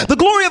them. The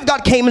glory of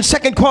God came in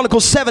 2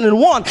 Chronicles 7 and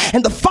 1,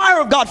 and the fire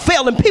of God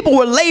fell, and people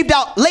were laid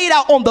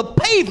out on the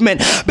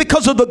pavement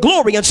because of the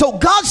glory. And so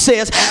God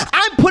says,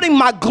 I'm putting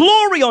my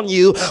glory on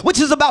you, which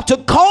is about to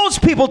cause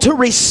people to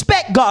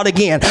respect God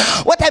again.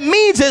 What that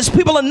means is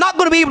people are not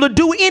going to be able to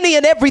do any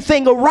and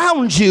everything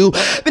around you,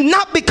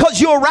 not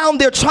because you're around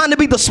there trying to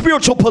be the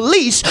spiritual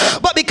police,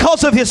 but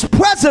because of his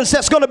presence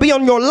that's going to be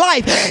on your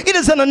life. It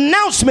is an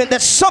announcement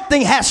that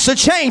something has to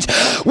change.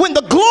 When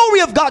the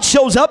glory of God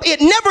shows up,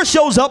 it never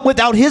shows up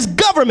without his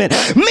government,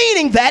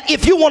 meaning that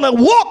if you want to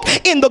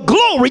walk in the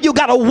glory, you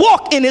got to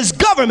walk in his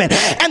government,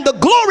 and the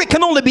glory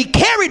can only be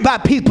carried by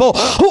people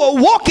who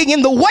are walking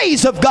in the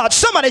ways of God.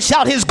 Somebody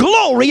shout, his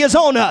glory is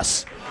on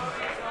us.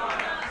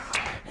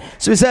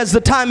 So he says the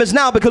time is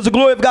now because the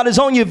glory of God is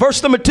on you.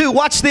 Verse number 2,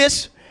 watch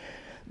this.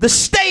 The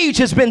stage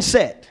has been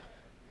set.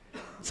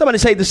 Somebody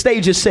say the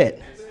stage is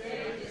set.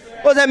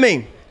 What does that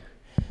mean?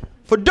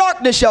 For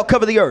darkness shall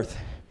cover the earth,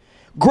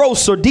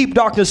 gross or deep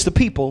darkness to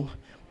people,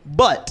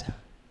 but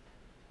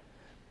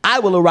I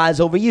will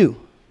arise over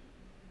you.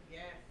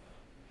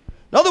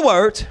 In other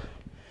words,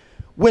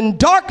 when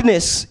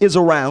darkness is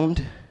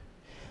around,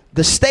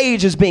 the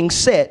stage is being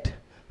set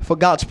for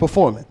God's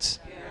performance.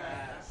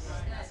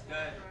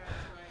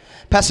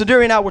 Pastor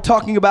Dury and I were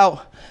talking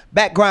about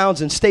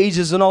backgrounds and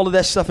stages and all of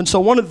that stuff. And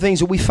so one of the things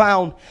that we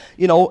found,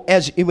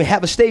 as we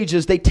have a stage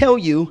is they tell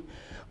you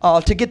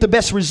to get the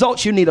best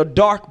results, you need a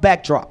dark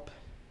backdrop,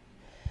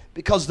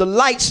 because the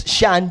lights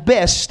shine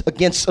best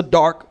against a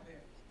dark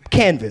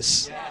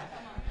canvas.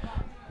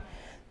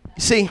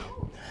 You see,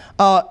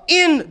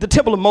 in the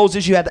temple of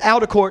Moses, you had the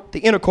outer court,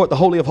 the inner court, the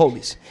Holy of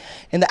Holies.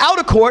 In the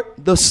outer court,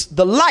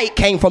 the light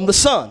came from the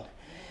sun.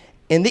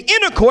 In the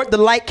inner court, the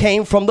light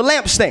came from the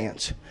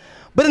lampstands.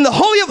 But in the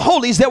Holy of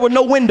Holies, there were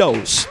no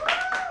windows.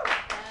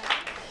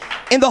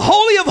 In the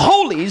Holy of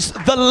Holies,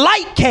 the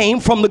light came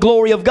from the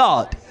glory of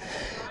God,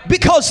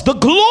 because the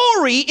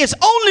glory is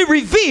only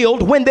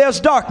revealed when there's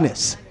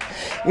darkness.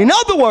 In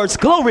other words,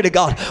 glory to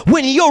God,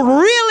 when you're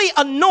really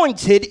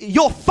anointed,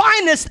 your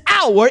finest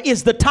hour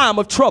is the time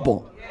of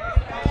trouble.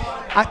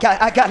 I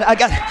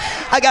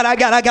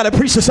got to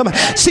preach to somebody.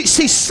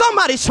 See,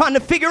 somebody's trying to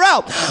figure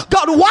out,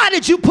 God, why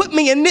did you put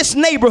me in this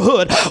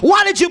neighborhood?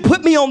 Why did you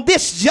put me on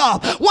this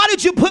job? Why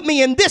did you put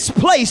me in this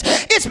place?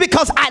 It's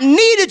because I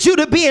needed you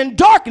to be in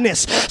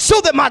darkness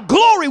so that my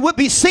glory would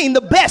be seen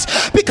the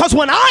best. Because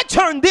when I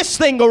turn this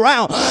thing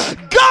around,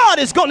 God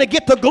is going to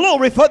get the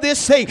glory for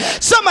this thing.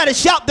 Somebody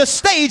shout, the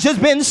stage has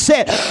been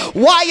set.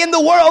 Why in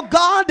the world,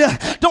 God,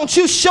 don't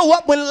you show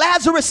up when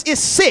Lazarus is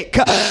sick?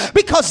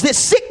 Because this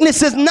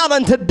sickness is not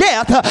unto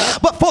death,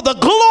 but for the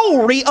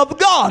glory of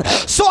God.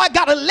 So I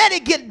got to let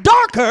it get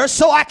darker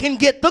so I can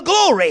get the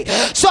glory.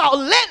 So I'll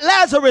let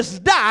Lazarus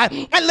die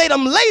and let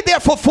him lay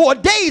there for 4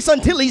 days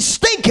until he's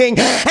stinking,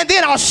 and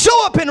then I'll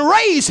show up and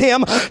raise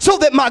him so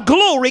that my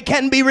glory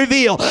can be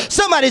revealed.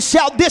 Somebody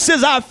shout, this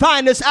is our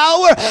finest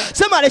hour.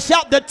 Somebody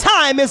shout, the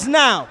time is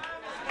now.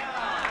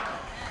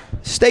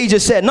 Stage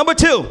is set. Number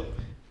 2,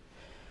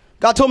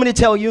 God told me to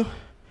tell you,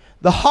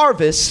 the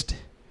harvest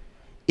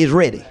is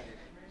ready.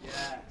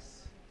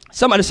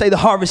 Somebody say the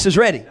harvest is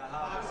ready.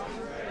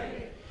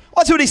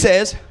 Watch what he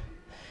says.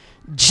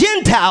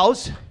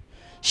 Gentiles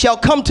shall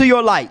come to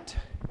your light,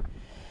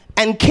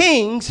 and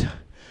kings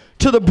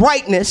to the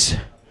brightness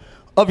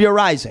of your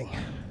rising.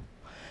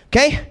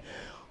 Okay?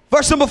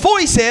 Verse number 4,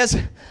 he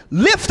says,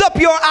 lift up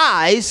your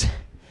eyes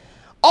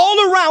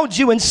all around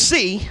you and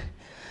see,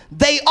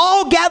 they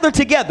all gather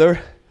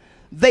together,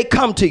 they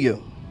come to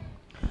you.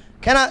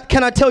 Can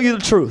I tell you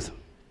the truth?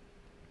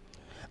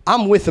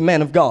 I'm with the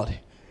man of God.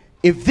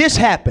 If this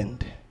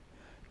happened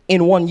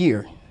in 1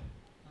 year,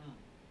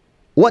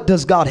 what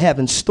does God have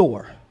in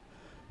store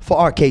for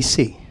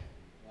RKC?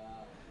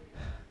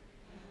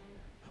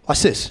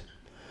 Watch this.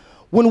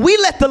 When we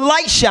let the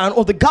light shine,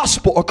 or the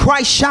gospel or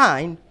Christ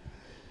shine,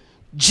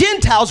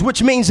 Gentiles,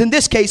 which means in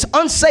this case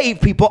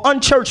unsaved people,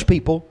 unchurched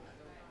people,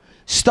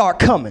 start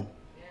coming.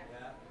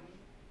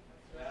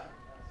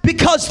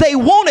 Because they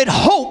wanted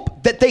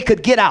hope that they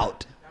could get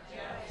out.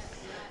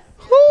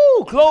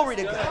 Woo, glory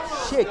to God.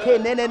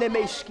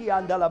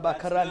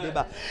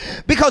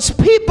 Because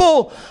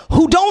people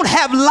who don't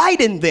have light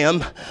in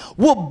them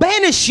will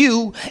banish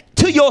you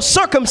to your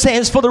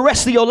circumstance for the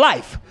rest of your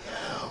life.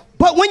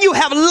 But when you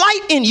have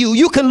light in you,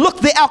 you can look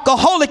the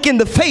alcoholic in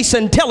the face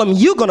and tell him,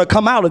 you're going to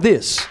come out of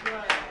this.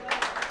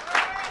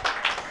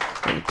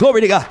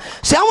 Glory to God.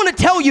 See, I want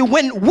to tell you,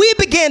 when we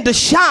begin to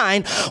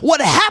shine,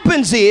 what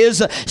happens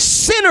is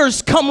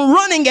sinners come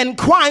running and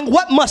crying,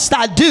 what must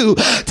I do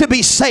to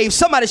be saved?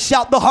 Somebody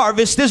shout, the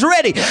harvest is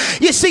ready.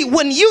 You see,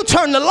 when you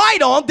turn the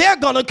light on, they're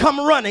going to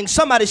come running.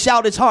 Somebody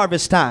shout, it's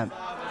harvest time.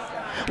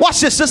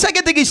 Watch this. The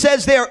second thing he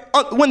says there,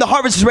 when the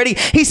harvest is ready,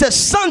 he says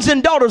sons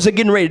and daughters are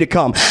getting ready to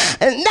come.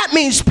 And that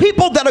means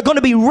people that are going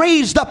to be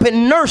raised up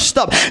and nursed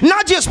up.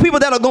 Not just people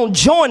that are going to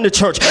join the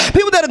church.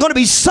 People that are going to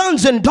be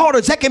sons and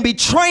daughters that can be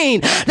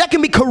trained, that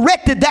can be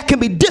corrected, that can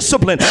be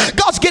disciplined.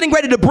 God's getting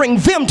ready to bring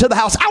them to the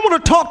house. I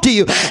want to talk to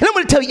you. And I'm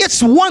going to tell you,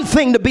 it's one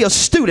thing to be a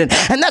student,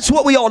 and that's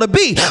what we ought to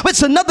be. But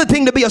it's another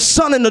thing to be a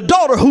son and a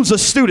daughter who's a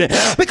student.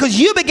 Because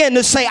you begin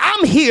to say,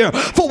 I'm here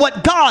for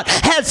what God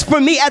has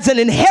for me as an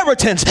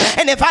inheritance.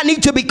 And if I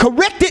need to be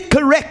corrected,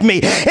 correct me.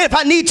 And if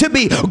I need to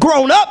be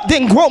grown up,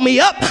 then grow me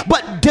up.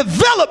 But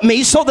develop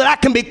me so that I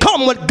can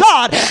become what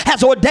God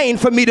has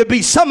ordained for me to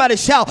be. Somebody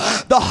shout,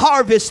 the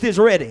harvest is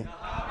ready.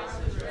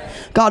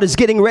 God is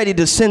getting ready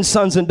to send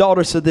sons and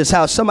daughters to this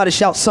house. Somebody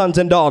shout, sons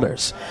and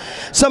daughters.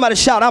 Somebody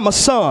shout, I'm a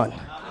son.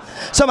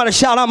 Somebody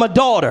shout, I'm a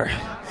daughter.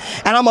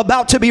 And I'm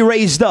about to be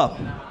raised up.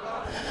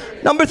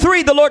 Number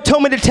 3, the Lord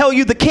told me to tell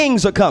you the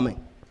kings are coming.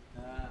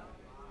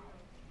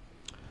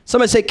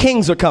 Somebody say,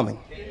 kings are coming.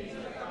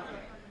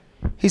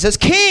 He says,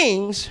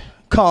 kings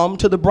come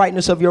to the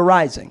brightness of your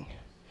rising.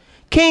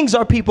 Kings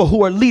are people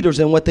who are leaders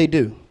in what they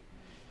do.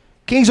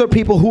 Kings are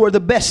people who are the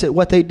best at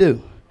what they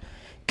do.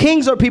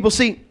 Kings are people,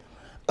 see,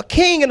 a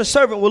king and a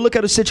servant will look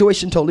at a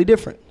situation totally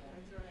different.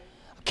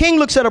 A king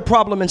looks at a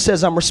problem and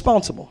says, I'm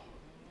responsible.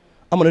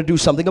 I'm going to do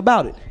something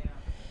about it.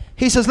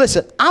 He says,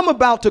 listen, I'm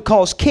about to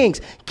cause kings.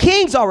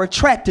 Kings are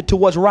attracted to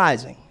what's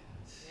rising.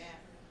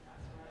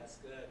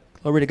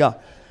 Glory to God.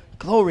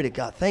 Glory to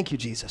God. Thank you,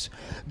 Jesus.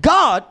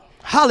 God,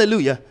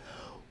 hallelujah,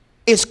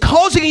 is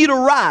causing you to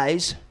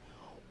rise,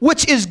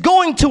 which is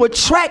going to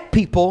attract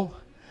people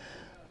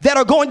that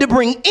are going to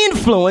bring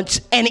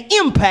influence and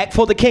impact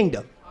for the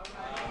kingdom.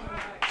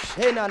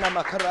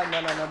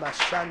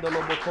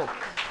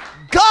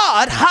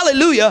 God,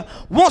 hallelujah,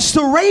 wants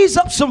to raise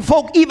up some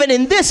folk even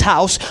in this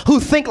house who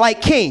think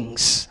like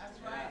kings.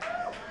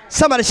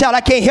 Somebody shout,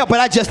 I can't help it,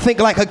 I just think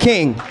like a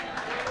king.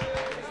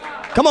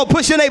 Come on,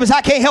 push your neighbors,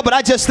 I can't help it,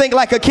 I just think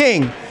like a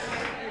king.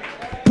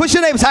 Push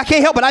your neighbors, I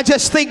can't help it, I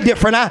just think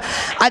different.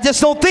 I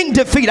just don't think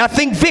defeat, I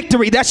think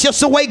victory. That's just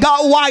the way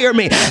God wired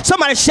me.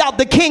 Somebody shout,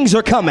 the kings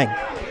are coming.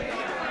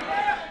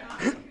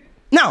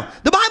 Now,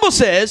 the Bible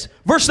says,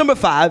 verse number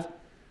 5,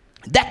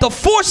 that the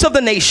force of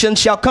the nation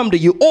shall come to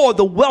you, or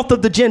the wealth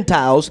of the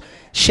Gentiles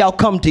shall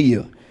come to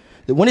you.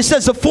 When it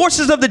says the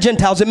forces of the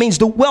Gentiles, it means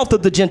the wealth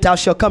of the Gentiles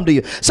shall come to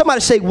you.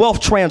 Somebody say wealth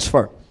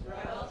transfer.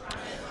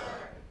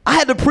 I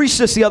had to preach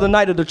this the other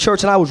night at the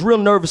church, and I was real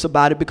nervous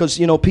about it because,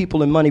 you know,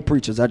 people and money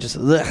preachers, I just,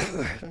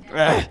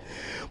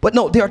 but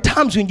no, there are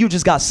times when you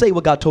just got to say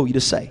what God told you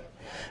to say.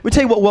 Let me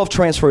tell you what wealth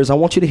transfer is. I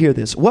want you to hear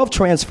this. Wealth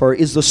transfer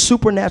is the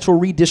supernatural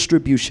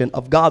redistribution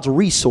of God's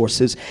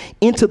resources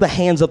into the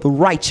hands of the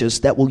righteous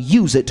that will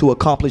use it to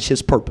accomplish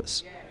his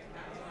purpose.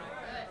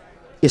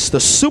 It's the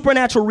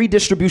supernatural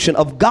redistribution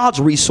of God's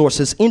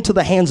resources into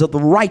the hands of the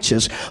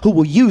righteous who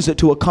will use it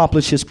to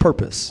accomplish his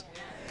purpose.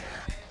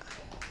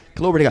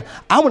 Glory to God.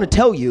 I want to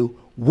tell you,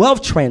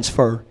 wealth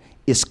transfer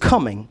is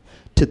coming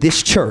to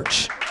this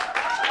church.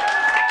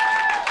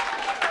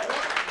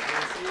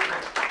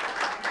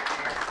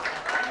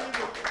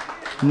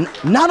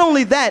 Not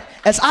only that,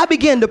 as I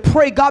began to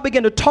pray, God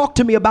began to talk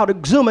to me about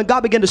Exuma, and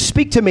God began to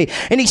speak to me.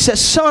 And he says,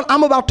 son,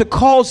 I'm about to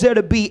cause there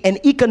to be an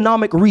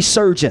economic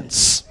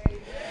resurgence.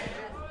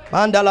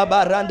 And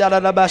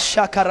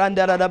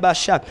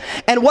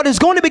what is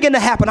going to begin to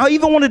happen, I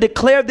even want to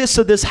declare this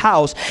to this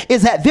house,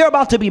 is that there are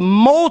about to be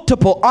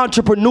multiple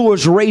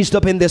entrepreneurs raised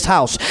up in this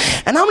house.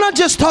 And I'm not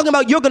just talking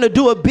about you're going to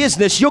do a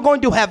business, you're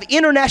going to have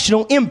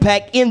international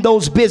impact in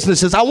those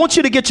businesses. I want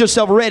you to get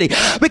yourself ready,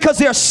 because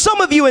there are some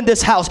of you in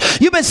this house,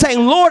 you've been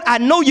saying, Lord, I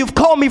know you've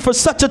called me for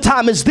such a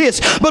time as this,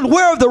 but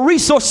where are the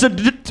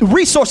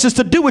resources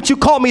to do what you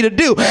call me to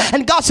do?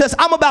 And God says,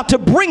 I'm about to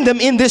bring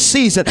them in this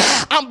season.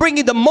 I'm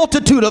bringing the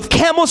multitude of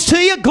camels to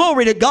you.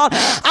 Glory to God.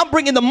 I'm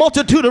bringing the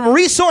multitude of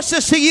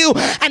resources to you,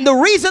 and the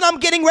reason I'm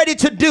getting ready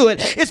to do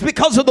it is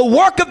because of the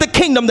work of the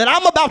kingdom that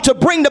I'm about to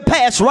bring to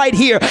pass right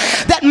here.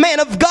 That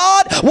man of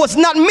God was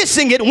not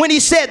missing it when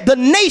he said the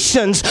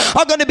nations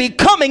are going to be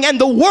coming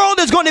and the world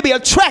is going to be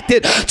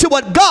attracted to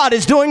what God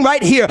is doing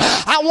right here.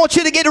 I want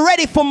you to get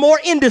ready for more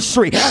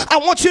industry. I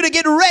want you to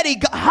get ready,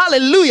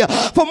 hallelujah,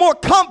 for more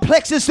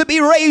complexes to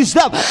be raised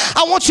up.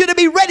 I want you to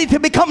be ready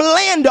to become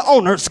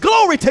landowners.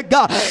 Glory to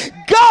God.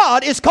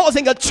 God is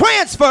causing a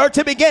transfer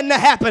to begin to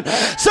happen.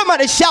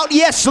 Somebody shout,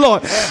 yes,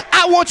 Lord.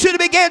 I want you to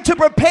begin to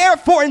prepare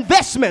for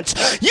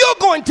investments. You're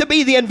going to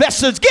be the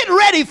investors. Get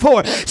ready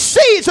for it.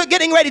 Seeds are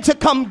getting ready to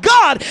come.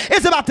 God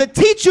is about to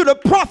teach you to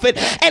profit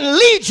and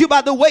lead you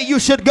by the way you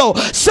should go.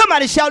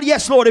 Somebody shout,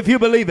 yes, Lord, if you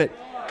believe it.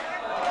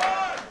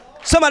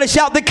 Somebody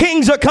shout, the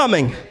kings are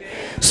coming.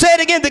 Say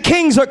it again, the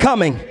kings are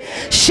coming.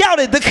 Shout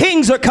it, the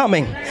kings are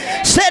coming.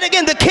 Say it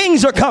again, the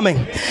kings are coming.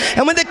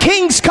 And when the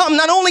kings come,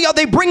 not only are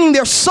they bringing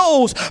their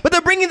souls, but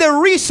they're bringing their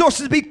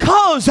resources,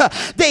 because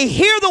they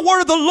hear the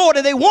word of the Lord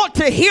and they want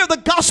to hear the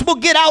gospel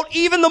get out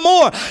even the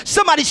more.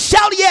 Somebody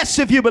shout yes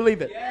if you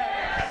believe it.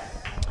 Yes.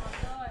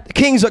 The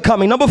kings are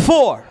coming. Number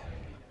 4,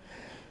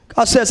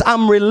 God says,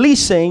 I'm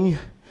releasing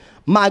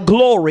my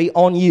glory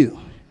on you.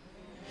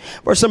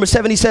 Verse number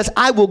 7, he says,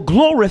 I will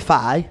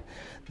glorify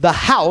the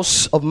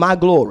house of my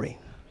glory.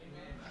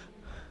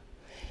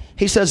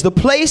 He says, the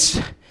place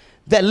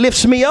that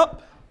lifts me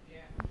up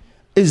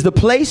is the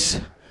place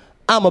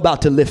I'm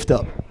about to lift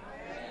up.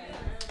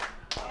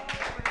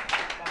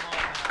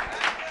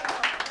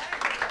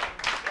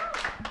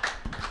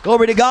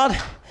 Glory to God.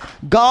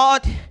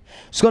 God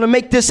is going to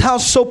make this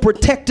house so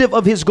protective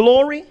of his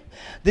glory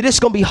that it's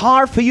going to be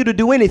hard for you to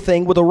do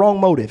anything with a wrong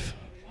motive.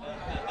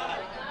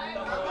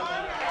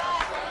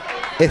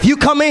 If you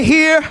come in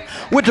here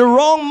with the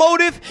wrong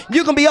motive,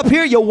 you can be up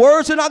here, your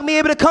words are not going to be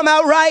able to come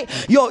out right.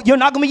 You're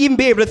not going to even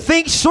be able to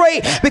think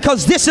straight,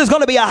 because this is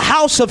going to be a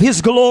house of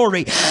his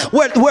glory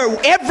where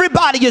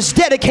everybody is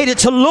dedicated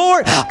to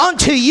Lord.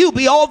 Unto you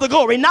be all the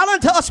glory. Not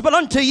unto us, but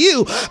unto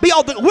you be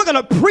all the. We're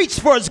going to preach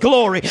for his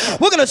glory.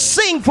 We're going to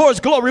sing for his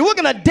glory. We're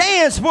going to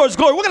dance for his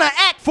glory. We're going to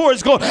act for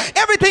his glory.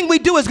 Everything we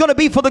do is going to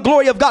be for the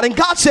glory of God. And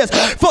God says,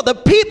 for the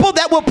people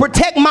that will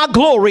protect my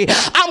glory,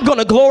 I'm going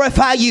to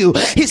glorify you.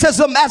 He says,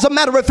 as a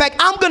matter of fact,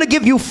 I'm going to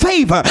give you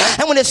favor.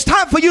 And when it's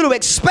time for you to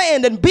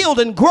expand and build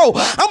and grow,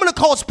 I'm going to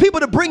cause people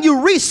to bring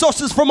you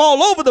resources from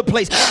all over the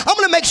place. I'm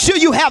going to make sure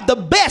you have the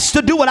best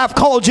to do what I've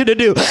called you to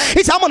do.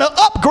 He said, I'm going to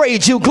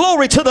upgrade you.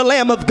 Glory to the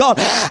Lamb of God.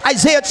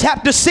 Isaiah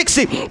chapter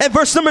 60 and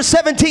verse number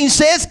 17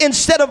 says,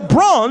 instead of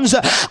bronze,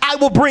 I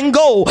will bring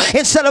gold.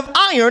 Instead of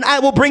iron, I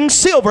will bring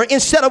silver.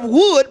 Instead of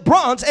wood,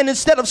 bronze. And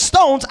instead of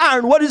stones,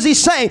 iron. What is he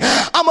saying?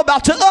 I'm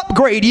about to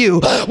upgrade you.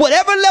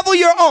 Whatever level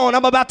you're on,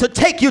 I'm about to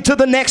take you to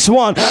the next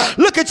one.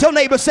 Look at your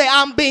neighbor, say,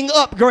 I'm being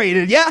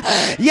upgraded.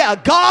 Yeah,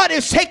 God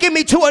is taking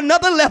me to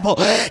another level.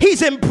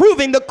 He's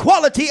improving the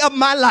quality of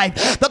my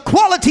life, the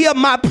quality of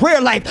my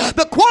prayer life,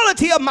 the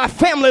quality of my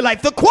family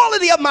life, the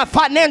quality of my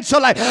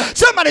financial life.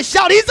 Somebody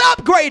shout, he's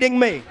upgrading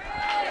me.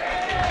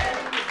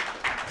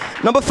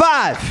 Number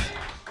 5,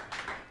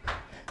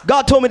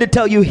 God told me to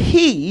tell you,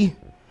 he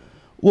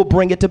will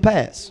bring it to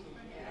pass.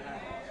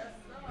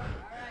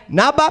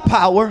 Not by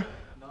power,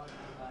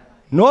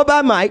 nor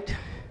by might,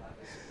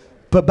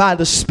 but by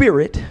the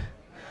Spirit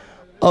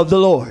of the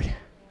Lord.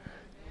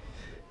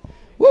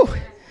 Woo.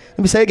 Let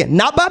me say it again.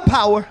 Not by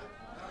power,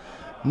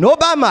 nor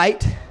by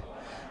might,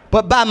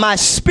 but by my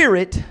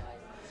Spirit,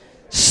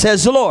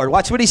 says the Lord.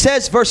 Watch what he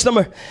says. Verse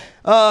number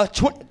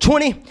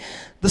 20.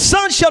 The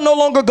sun shall no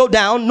longer go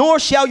down, nor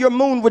shall your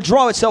moon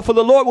withdraw itself, for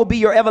the Lord will be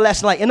your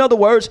everlasting light. In other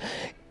words,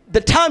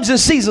 the times and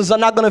seasons are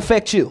not going to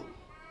affect you.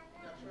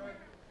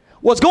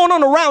 What's going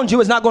on around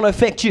you is not going to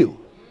affect you.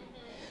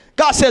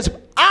 God says,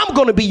 I'm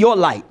going to be your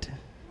light.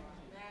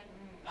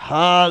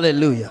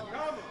 Hallelujah.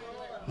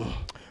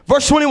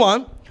 Verse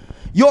 21.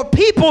 Your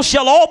people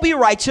shall all be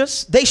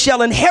righteous. They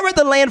shall inherit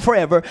the land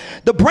forever.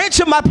 The branch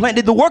of my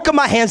planted, the work of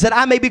my hands, that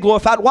I may be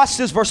glorified. Watch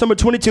this, verse number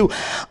 22.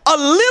 A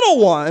little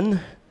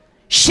one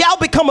shall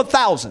become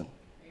 1,000.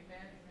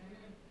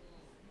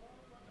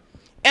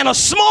 And a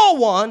small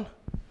one,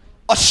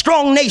 a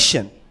strong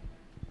nation.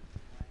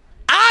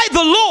 I,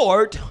 the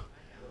Lord,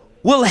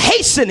 will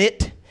hasten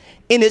it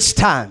in its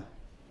time.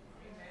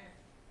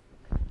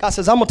 God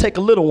says, I'm going to take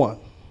a little one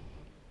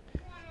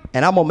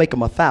and I'm going to make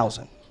him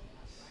 1,000.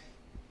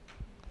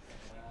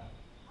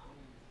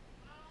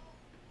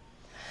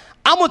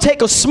 I'm going to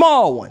take a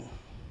small one,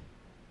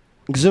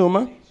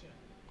 Exuma.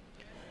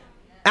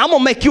 I'm going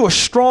to make you a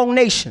strong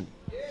nation.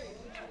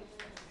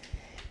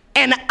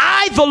 And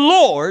I, the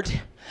Lord,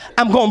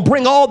 I'm going to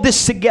bring all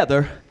this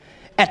together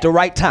at the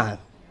right time.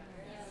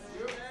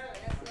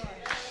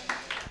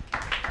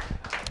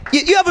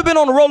 You ever been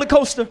on a roller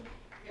coaster?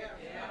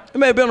 You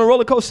may have been on a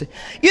roller coaster.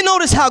 You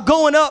notice how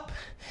going up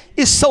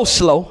is so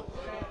slow.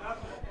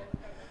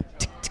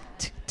 Tick, tick,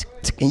 tick,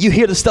 tick, tick, and you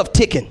hear the stuff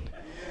ticking.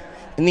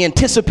 And the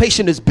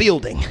anticipation is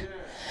building.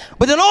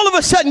 But then all of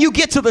a sudden you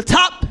get to the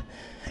top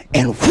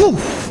and whoo,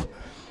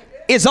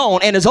 it's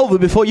on and it's over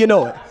before you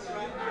know it.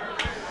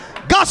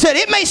 God said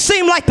it may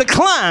seem like the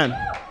climb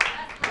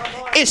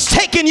is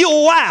taking you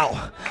a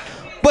while,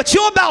 but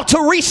you're about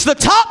to reach the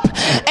top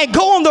and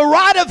go on the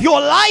ride of your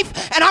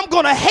life, and I'm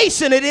going to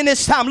hasten it in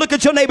this time. Look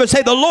at your neighbor and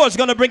say, the Lord's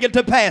going to bring it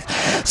to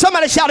pass.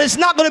 Somebody shout, it's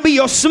not going to be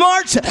your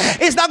smarts.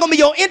 It's not going to be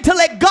your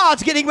intellect.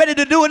 God's getting ready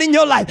to do it in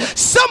your life.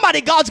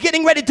 Somebody, God's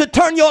getting ready to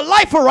turn your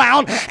life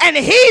around, and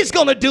he's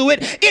going to do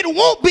it. It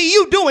won't be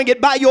you doing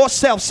it by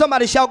yourself.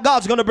 Somebody shout,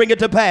 God's going to bring it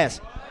to pass.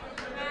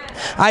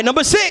 All right,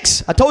 number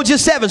 6. I told you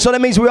 7, so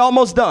that means we're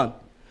almost done.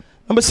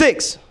 Number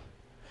 6.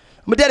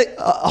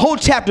 A whole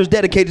chapter is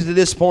dedicated to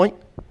this point.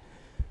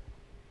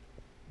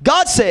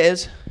 God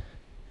says,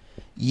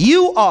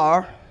 you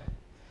are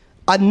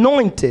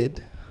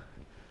anointed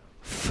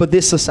for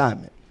this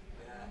assignment.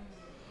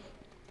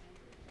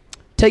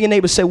 Tell your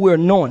neighbor, say, we're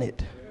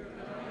anointed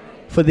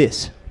for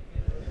this.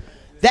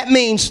 That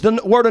means, the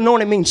word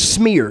anointed means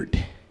smeared.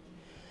 It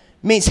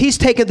means he's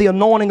taken the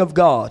anointing of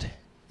God,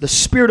 the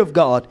Spirit of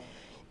God,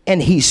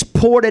 and he's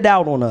poured it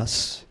out on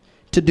us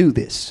to do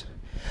this.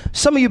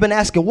 Some of you have been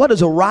asking, what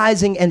does a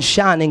rising and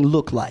shining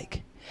look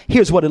like?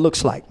 Here's what it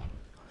looks like.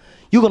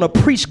 You're going to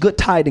preach good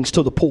tidings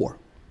to the poor.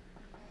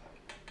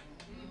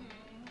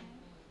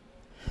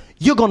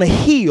 You're going to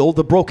heal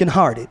the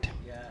brokenhearted.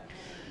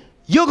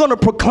 You're going to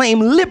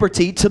proclaim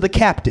liberty to the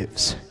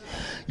captives.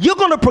 You're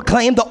going to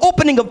proclaim the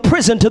opening of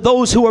prison to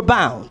those who are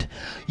bound.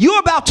 You're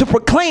about to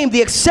proclaim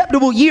the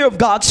acceptable year of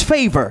God's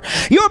favor.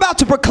 You're about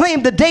to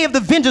proclaim the day of the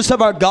vengeance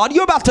of our God.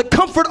 You're about to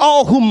comfort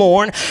all who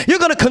mourn. You're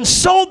going to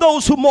console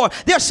those who mourn.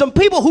 There's some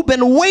people who've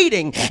been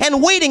waiting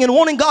and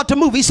wanting God to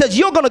move. He says,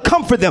 you're going to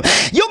comfort them.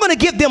 You're going to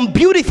give them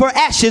beauty for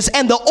ashes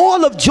and the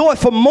oil of joy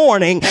for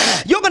mourning.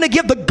 You're going to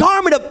give the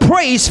garment of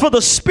praise for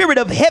the spirit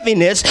of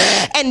heaviness.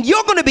 And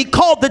you're going to be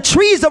called the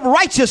trees of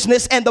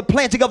righteousness and the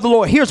planting of the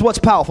Lord. Here's what's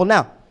powerful.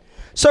 Now,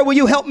 sir, will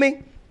you help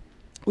me?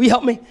 Will you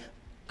help me?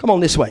 Come on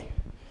this way.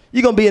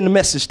 You're going to be in the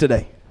message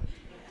today.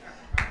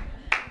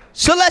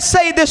 So let's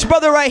say this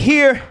brother right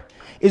here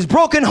is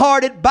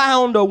brokenhearted,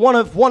 bound, or one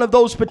of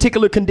those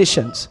particular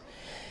conditions.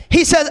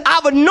 He says,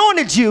 I've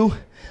anointed you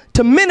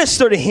to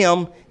minister to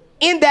him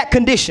in that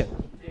condition.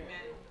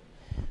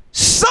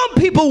 Some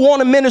people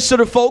want to minister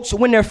to folks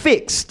when they're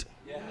fixed.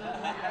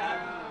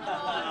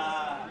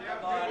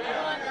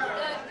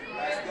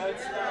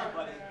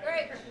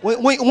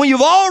 When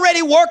you've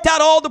already worked out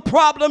all the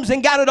problems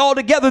and got it all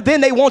together, then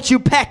they want you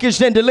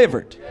packaged and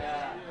delivered.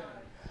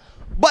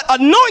 But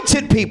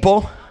anointed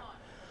people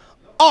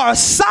are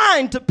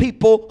assigned to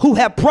people who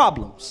have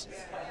problems.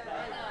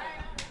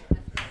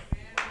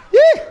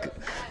 Yeah.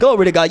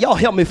 Glory to God. Y'all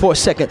help me for a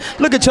second.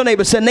 Look at your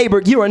neighbor and say,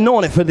 neighbor, you're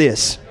anointed for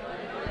this.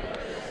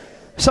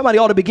 Somebody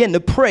ought to begin to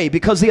pray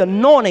because the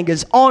anointing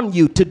is on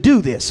you to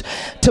do this.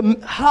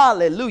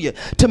 Hallelujah.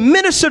 To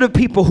minister to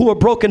people who are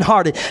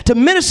brokenhearted. To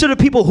minister to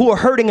people who are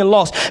hurting and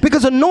lost.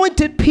 Because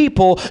anointed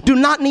people do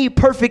not need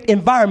perfect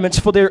environments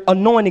for their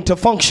anointing to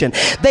function.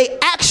 They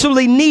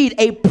actually need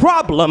a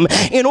problem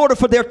in order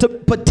for their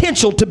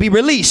potential to be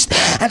released.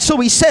 And so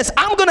he says,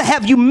 I'm going to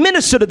have you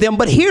minister to them,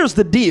 but here's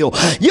the deal.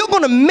 You're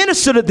going to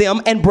minister to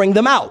them and bring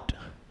them out.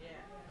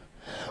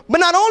 But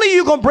not only are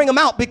you going to bring them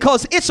out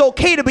because it's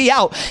okay to be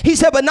out. He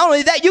said, but not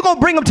only that, you're going to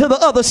bring them to the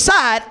other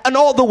side and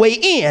all the way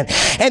in.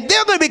 And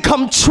they're going to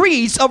become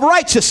trees of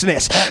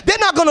righteousness. They're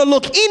not going to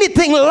look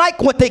anything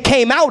like what they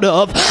came out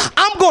of.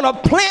 I'm going to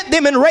plant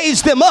them and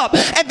raise them up.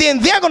 And then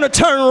they're going to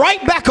turn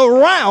right back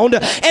around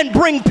and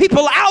bring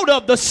people out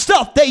of the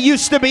stuff they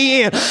used to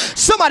be in.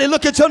 Somebody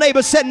look at your neighbor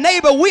and say,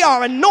 neighbor, we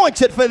are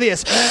anointed for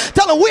this.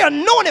 Tell them we're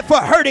anointed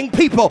for hurting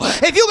people.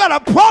 If you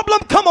got a problem,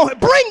 come on,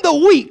 bring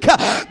the weak.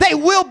 They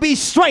will be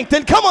strengthened.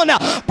 Come on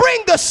now.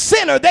 Bring the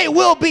sinner. They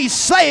will be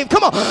saved.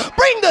 Come on.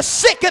 Bring the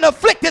sick and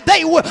afflicted.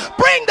 They will.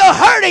 Bring the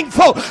hurting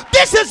folk.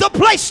 This is a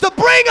place to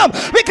bring them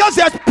because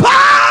there's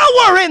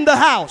power in the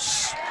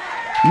house.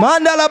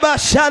 Mandala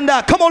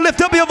Bashanda. Come on, lift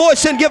up your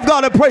voice and give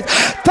God a praise.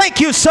 Thank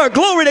you, sir.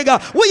 Glory to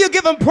God. Will you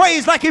give him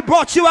praise like he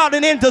brought you out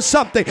and into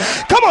something?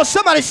 Come on,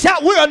 somebody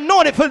shout, we're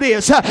anointed for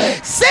this.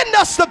 Send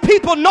us the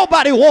people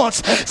nobody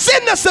wants.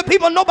 Send us the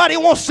people nobody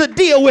wants to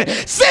deal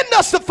with. Send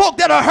us the folk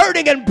that are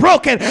hurting and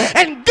broken.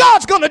 And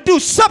God's going to do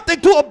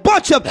something to a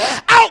bunch of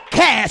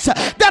outcasts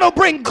that'll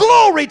bring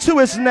glory to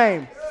his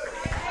name.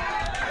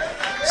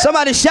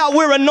 Somebody shout,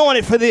 we're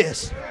anointed for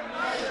this.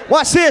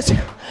 Watch this.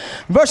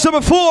 Verse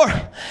number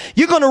 4,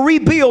 you're going to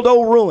rebuild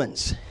old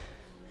ruins.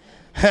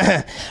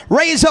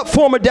 Raise up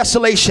former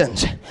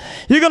desolations.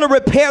 You're going to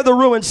repair the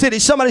ruined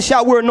cities. Somebody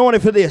shout, we're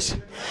anointed for this.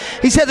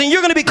 He says, and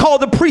you're going to be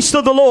called the priest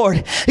of the Lord.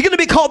 You're going to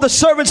be called the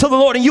servants of the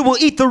Lord, and you will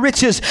eat the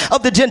riches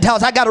of the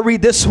Gentiles. I got to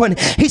read this one.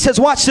 He says,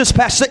 watch this,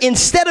 pastor.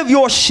 Instead of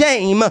your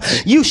shame,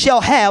 you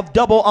shall have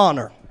double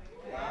honor.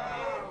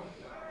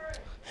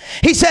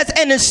 He says,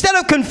 and instead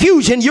of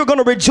confusion, you're going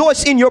to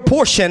rejoice in your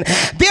portion.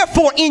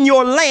 Therefore, in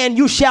your land,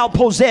 you shall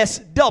possess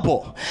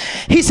double.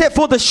 He said,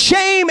 for the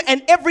shame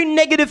and every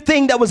negative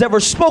thing that was ever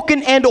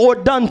spoken and or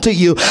done to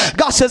you,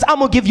 God says, I'm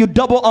going to give you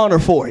double honor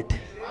for it.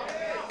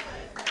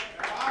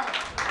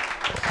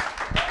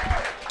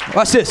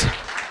 Watch this.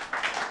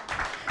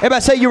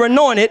 Everybody say you're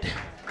anointed.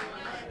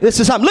 This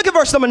is time. Look at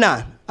verse number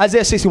 9.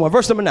 Isaiah 61,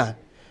 verse number 9.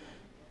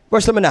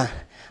 Verse number 9.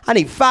 I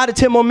need 5 to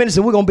 10 more minutes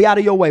and we're going to be out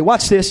of your way.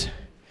 Watch this.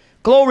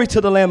 Glory to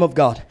the Lamb of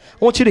God.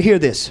 I want you to hear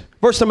this.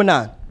 Verse number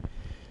 9.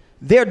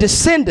 Their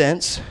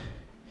descendants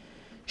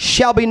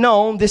shall be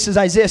known. This is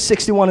Isaiah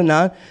 61 and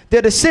 9.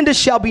 Their descendants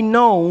shall be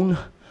known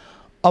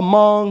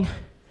among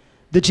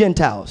the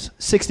Gentiles.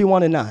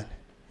 61 and 9.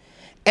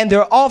 And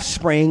their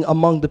offspring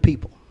among the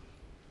people.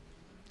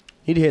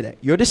 You need to hear that.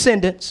 Your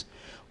descendants,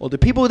 or the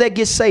people that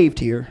get saved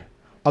here,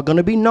 are going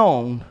to be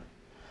known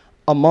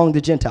among the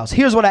Gentiles.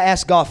 Here's what I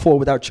asked God for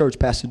with our church,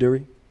 Pastor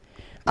Dury.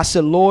 I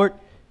said, Lord,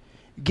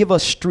 give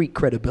us street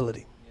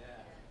credibility.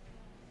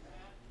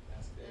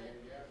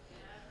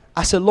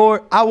 I said,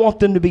 Lord, I want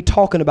them to be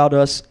talking about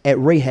us at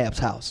Rahab's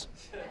house.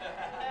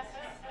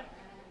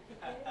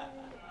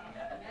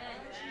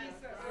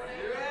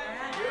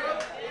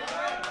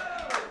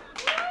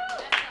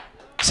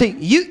 See,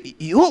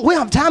 we don't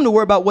have time to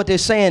worry about what they're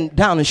saying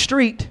down the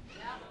street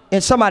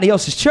in somebody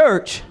else's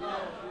church.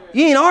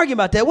 You ain't arguing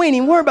about that. We ain't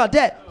even worried about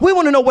that. We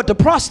want to know what the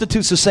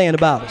prostitutes are saying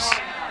about us.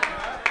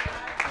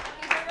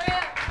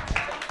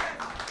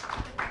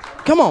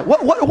 Come on,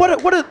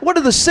 what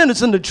are the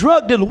sinners and the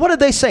drug dealers? What are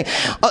they saying?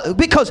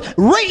 Because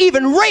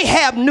even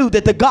Rahab knew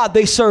that the God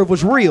they served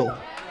was real.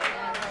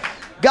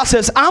 God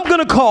says, I'm going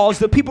to cause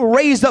the people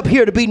raised up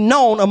here to be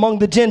known among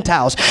the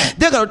Gentiles.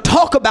 They're going to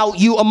talk about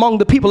you among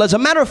the people. As a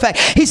matter of fact,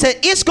 he said,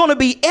 it's going to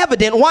be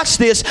evident, watch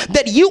this,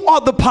 that you are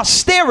the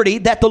posterity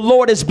that the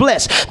Lord has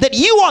blessed. That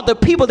you are the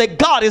people that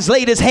God has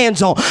laid his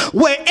hands on.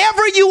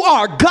 Wherever you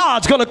are,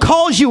 God's going to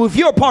cause you, if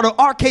you're a part of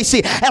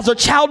RKC, as a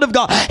child of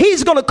God,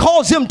 he's going to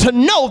cause them to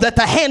know that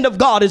the hand of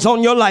God is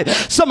on your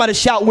life. Somebody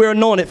shout, we're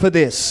anointed for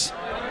this.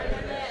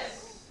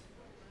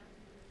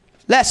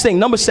 Last thing,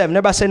 number 7.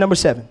 Everybody say number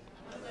 7.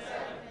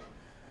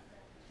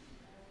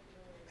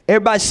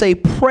 Everybody say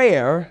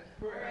prayer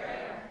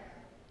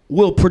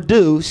will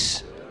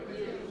produce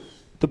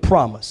the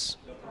promise.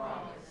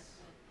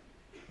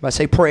 Everybody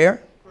say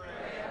prayer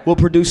will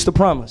produce the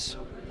promise.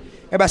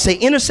 Everybody say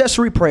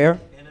intercessory prayer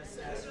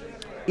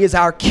is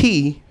our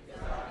key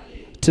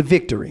to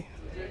victory.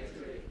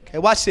 Okay,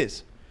 watch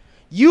this.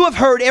 You have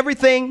heard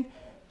everything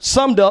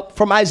summed up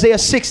from Isaiah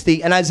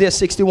 60 and Isaiah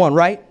 61,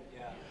 right?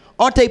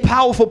 Aren't they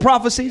powerful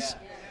prophecies?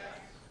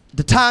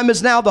 The time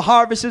is now, the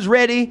harvest is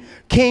ready,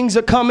 kings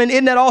are coming.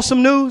 Isn't that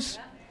awesome news?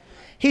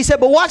 He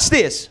said, but watch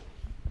this.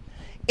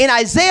 In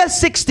Isaiah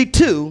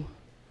 62,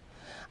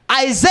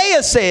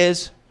 Isaiah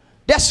says,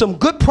 there's some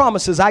good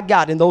promises I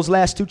got in those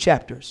last 2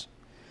 chapters.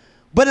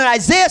 But in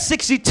Isaiah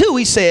 62,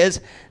 he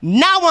says,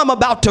 now I'm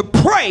about to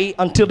pray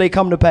until they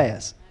come to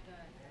pass.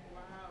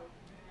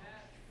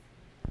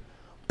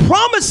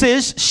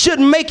 Promises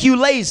shouldn't make you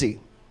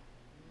lazy.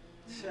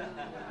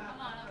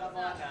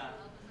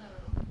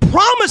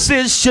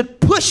 Promises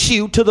should push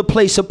you to the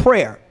place of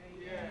prayer.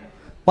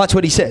 Watch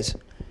what he says.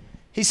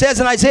 He says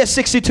in Isaiah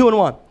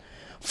 62:1,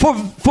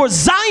 for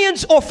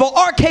Zion's or for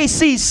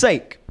RKC's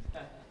sake,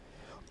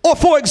 or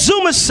for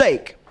Exuma's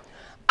sake,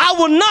 I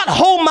will not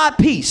hold my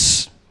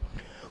peace.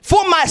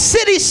 For my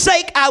city's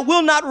sake, I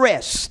will not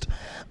rest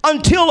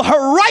until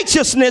her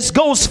righteousness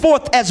goes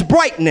forth as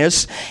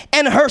brightness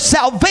and her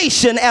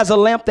salvation as a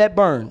lamp that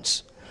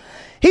burns.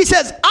 He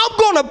says, I'm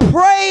going to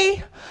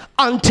pray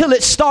until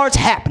it starts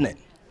happening.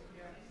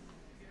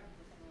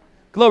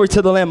 Glory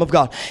to the Lamb of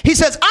God. He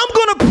says, I'm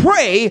going to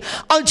pray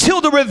until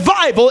the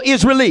revival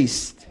is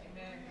released.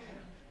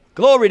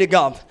 Glory to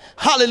God.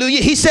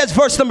 Hallelujah. He says,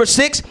 verse number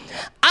 6,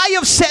 I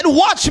have set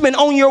watchmen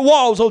on your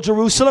walls, O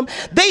Jerusalem.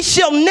 They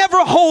shall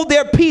never hold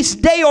their peace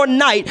day or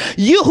night.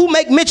 You who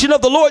make mention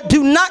of the Lord,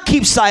 do not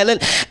keep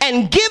silent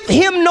and give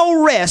him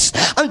no rest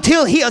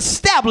until he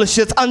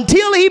establishes,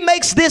 until he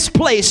makes this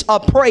place a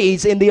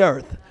praise in the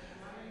earth.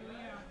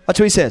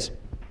 That's what he says.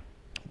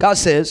 God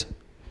says,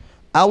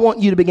 I want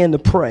you to begin to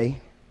pray,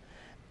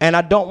 and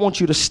I don't want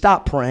you to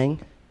stop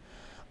praying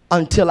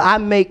until I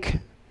make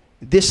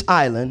this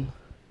island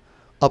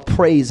a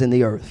praise in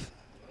the earth.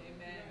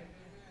 Amen.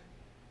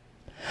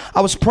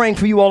 I was praying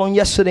for you all on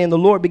yesterday, and the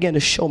Lord began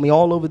to show me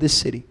all over this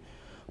city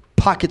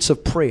pockets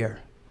of prayer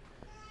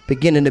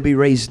beginning to be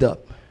raised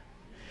up,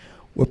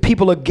 where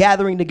people are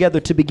gathering together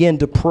to begin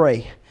to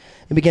pray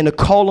and begin to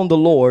call on the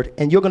Lord,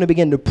 and you're going to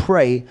begin to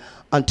pray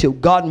until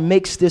God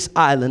makes this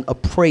island a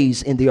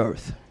praise in the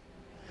earth.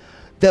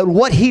 That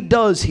what he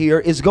does here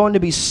is going to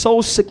be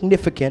so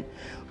significant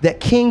that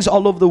kings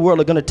all over the world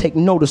are going to take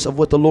notice of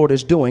what the Lord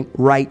is doing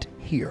right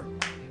here.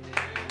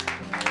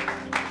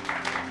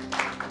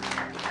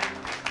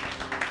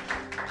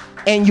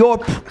 And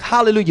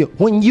hallelujah,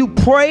 when you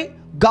pray,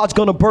 God's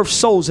going to birth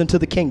souls into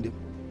the kingdom.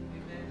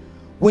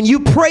 When you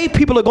pray,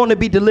 people are going to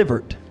be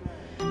delivered.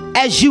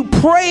 As you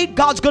pray,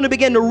 God's going to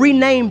begin to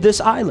rename this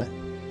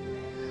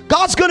island.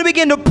 God's going to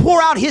begin to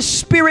pour out his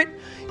spirit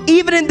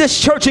even in this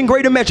church in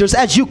greater measures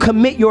as you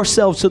commit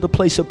yourselves to the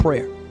place of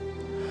prayer.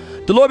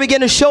 The Lord began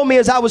to show me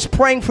as I was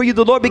praying for you,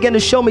 the Lord began to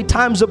show me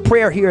times of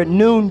prayer here at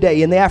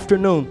noonday in the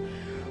afternoon,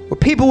 where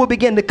people will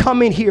begin to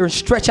come in here and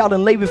stretch out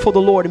and lay before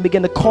the Lord and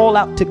begin to call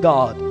out to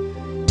God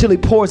till he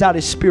pours out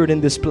his spirit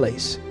in this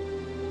place.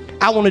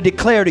 I want to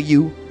declare to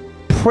you,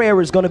 prayer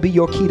is going to be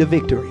your key to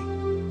victory.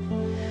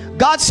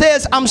 God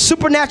says, I'm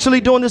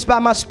supernaturally doing this by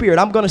my spirit.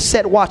 I'm going to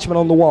set watchmen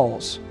on the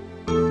walls.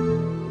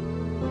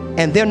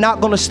 And they're not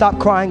going to stop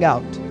crying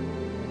out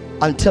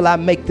until I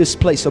make this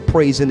place a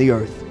praise in the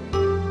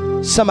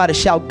earth. Somebody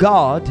shout,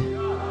 God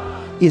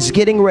is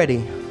getting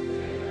ready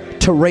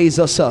to raise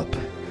us up.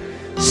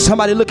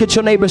 Somebody look at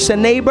your neighbor and say,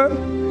 neighbor,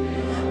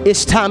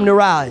 it's time to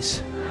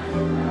rise.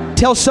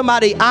 Tell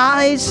somebody,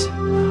 eyes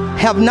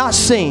have not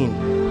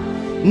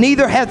seen,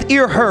 neither hath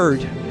ear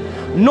heard,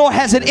 nor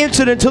has it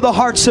entered into the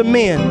hearts of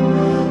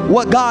men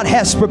what God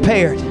has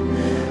prepared.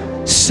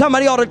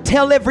 Somebody ought to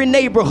tell every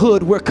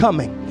neighborhood we're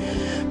coming.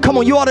 Come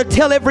on, you ought to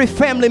tell every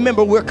family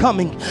member we're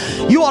coming.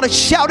 You ought to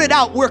shout it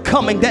out, we're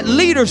coming. That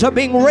leaders are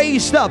being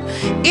raised up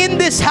in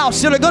this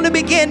house that are going to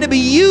begin to be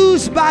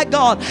used by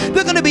God.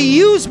 They're going to be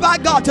used by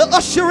God to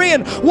usher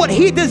in what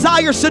he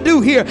desires to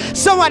do here.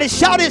 Somebody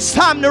shout, it's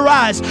time to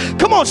rise.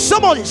 Come on,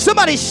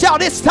 somebody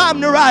shout, it's time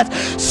to rise.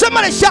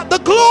 Somebody shout, the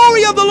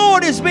glory of the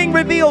Lord is being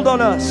revealed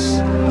on us.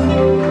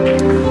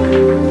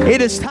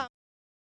 It is time.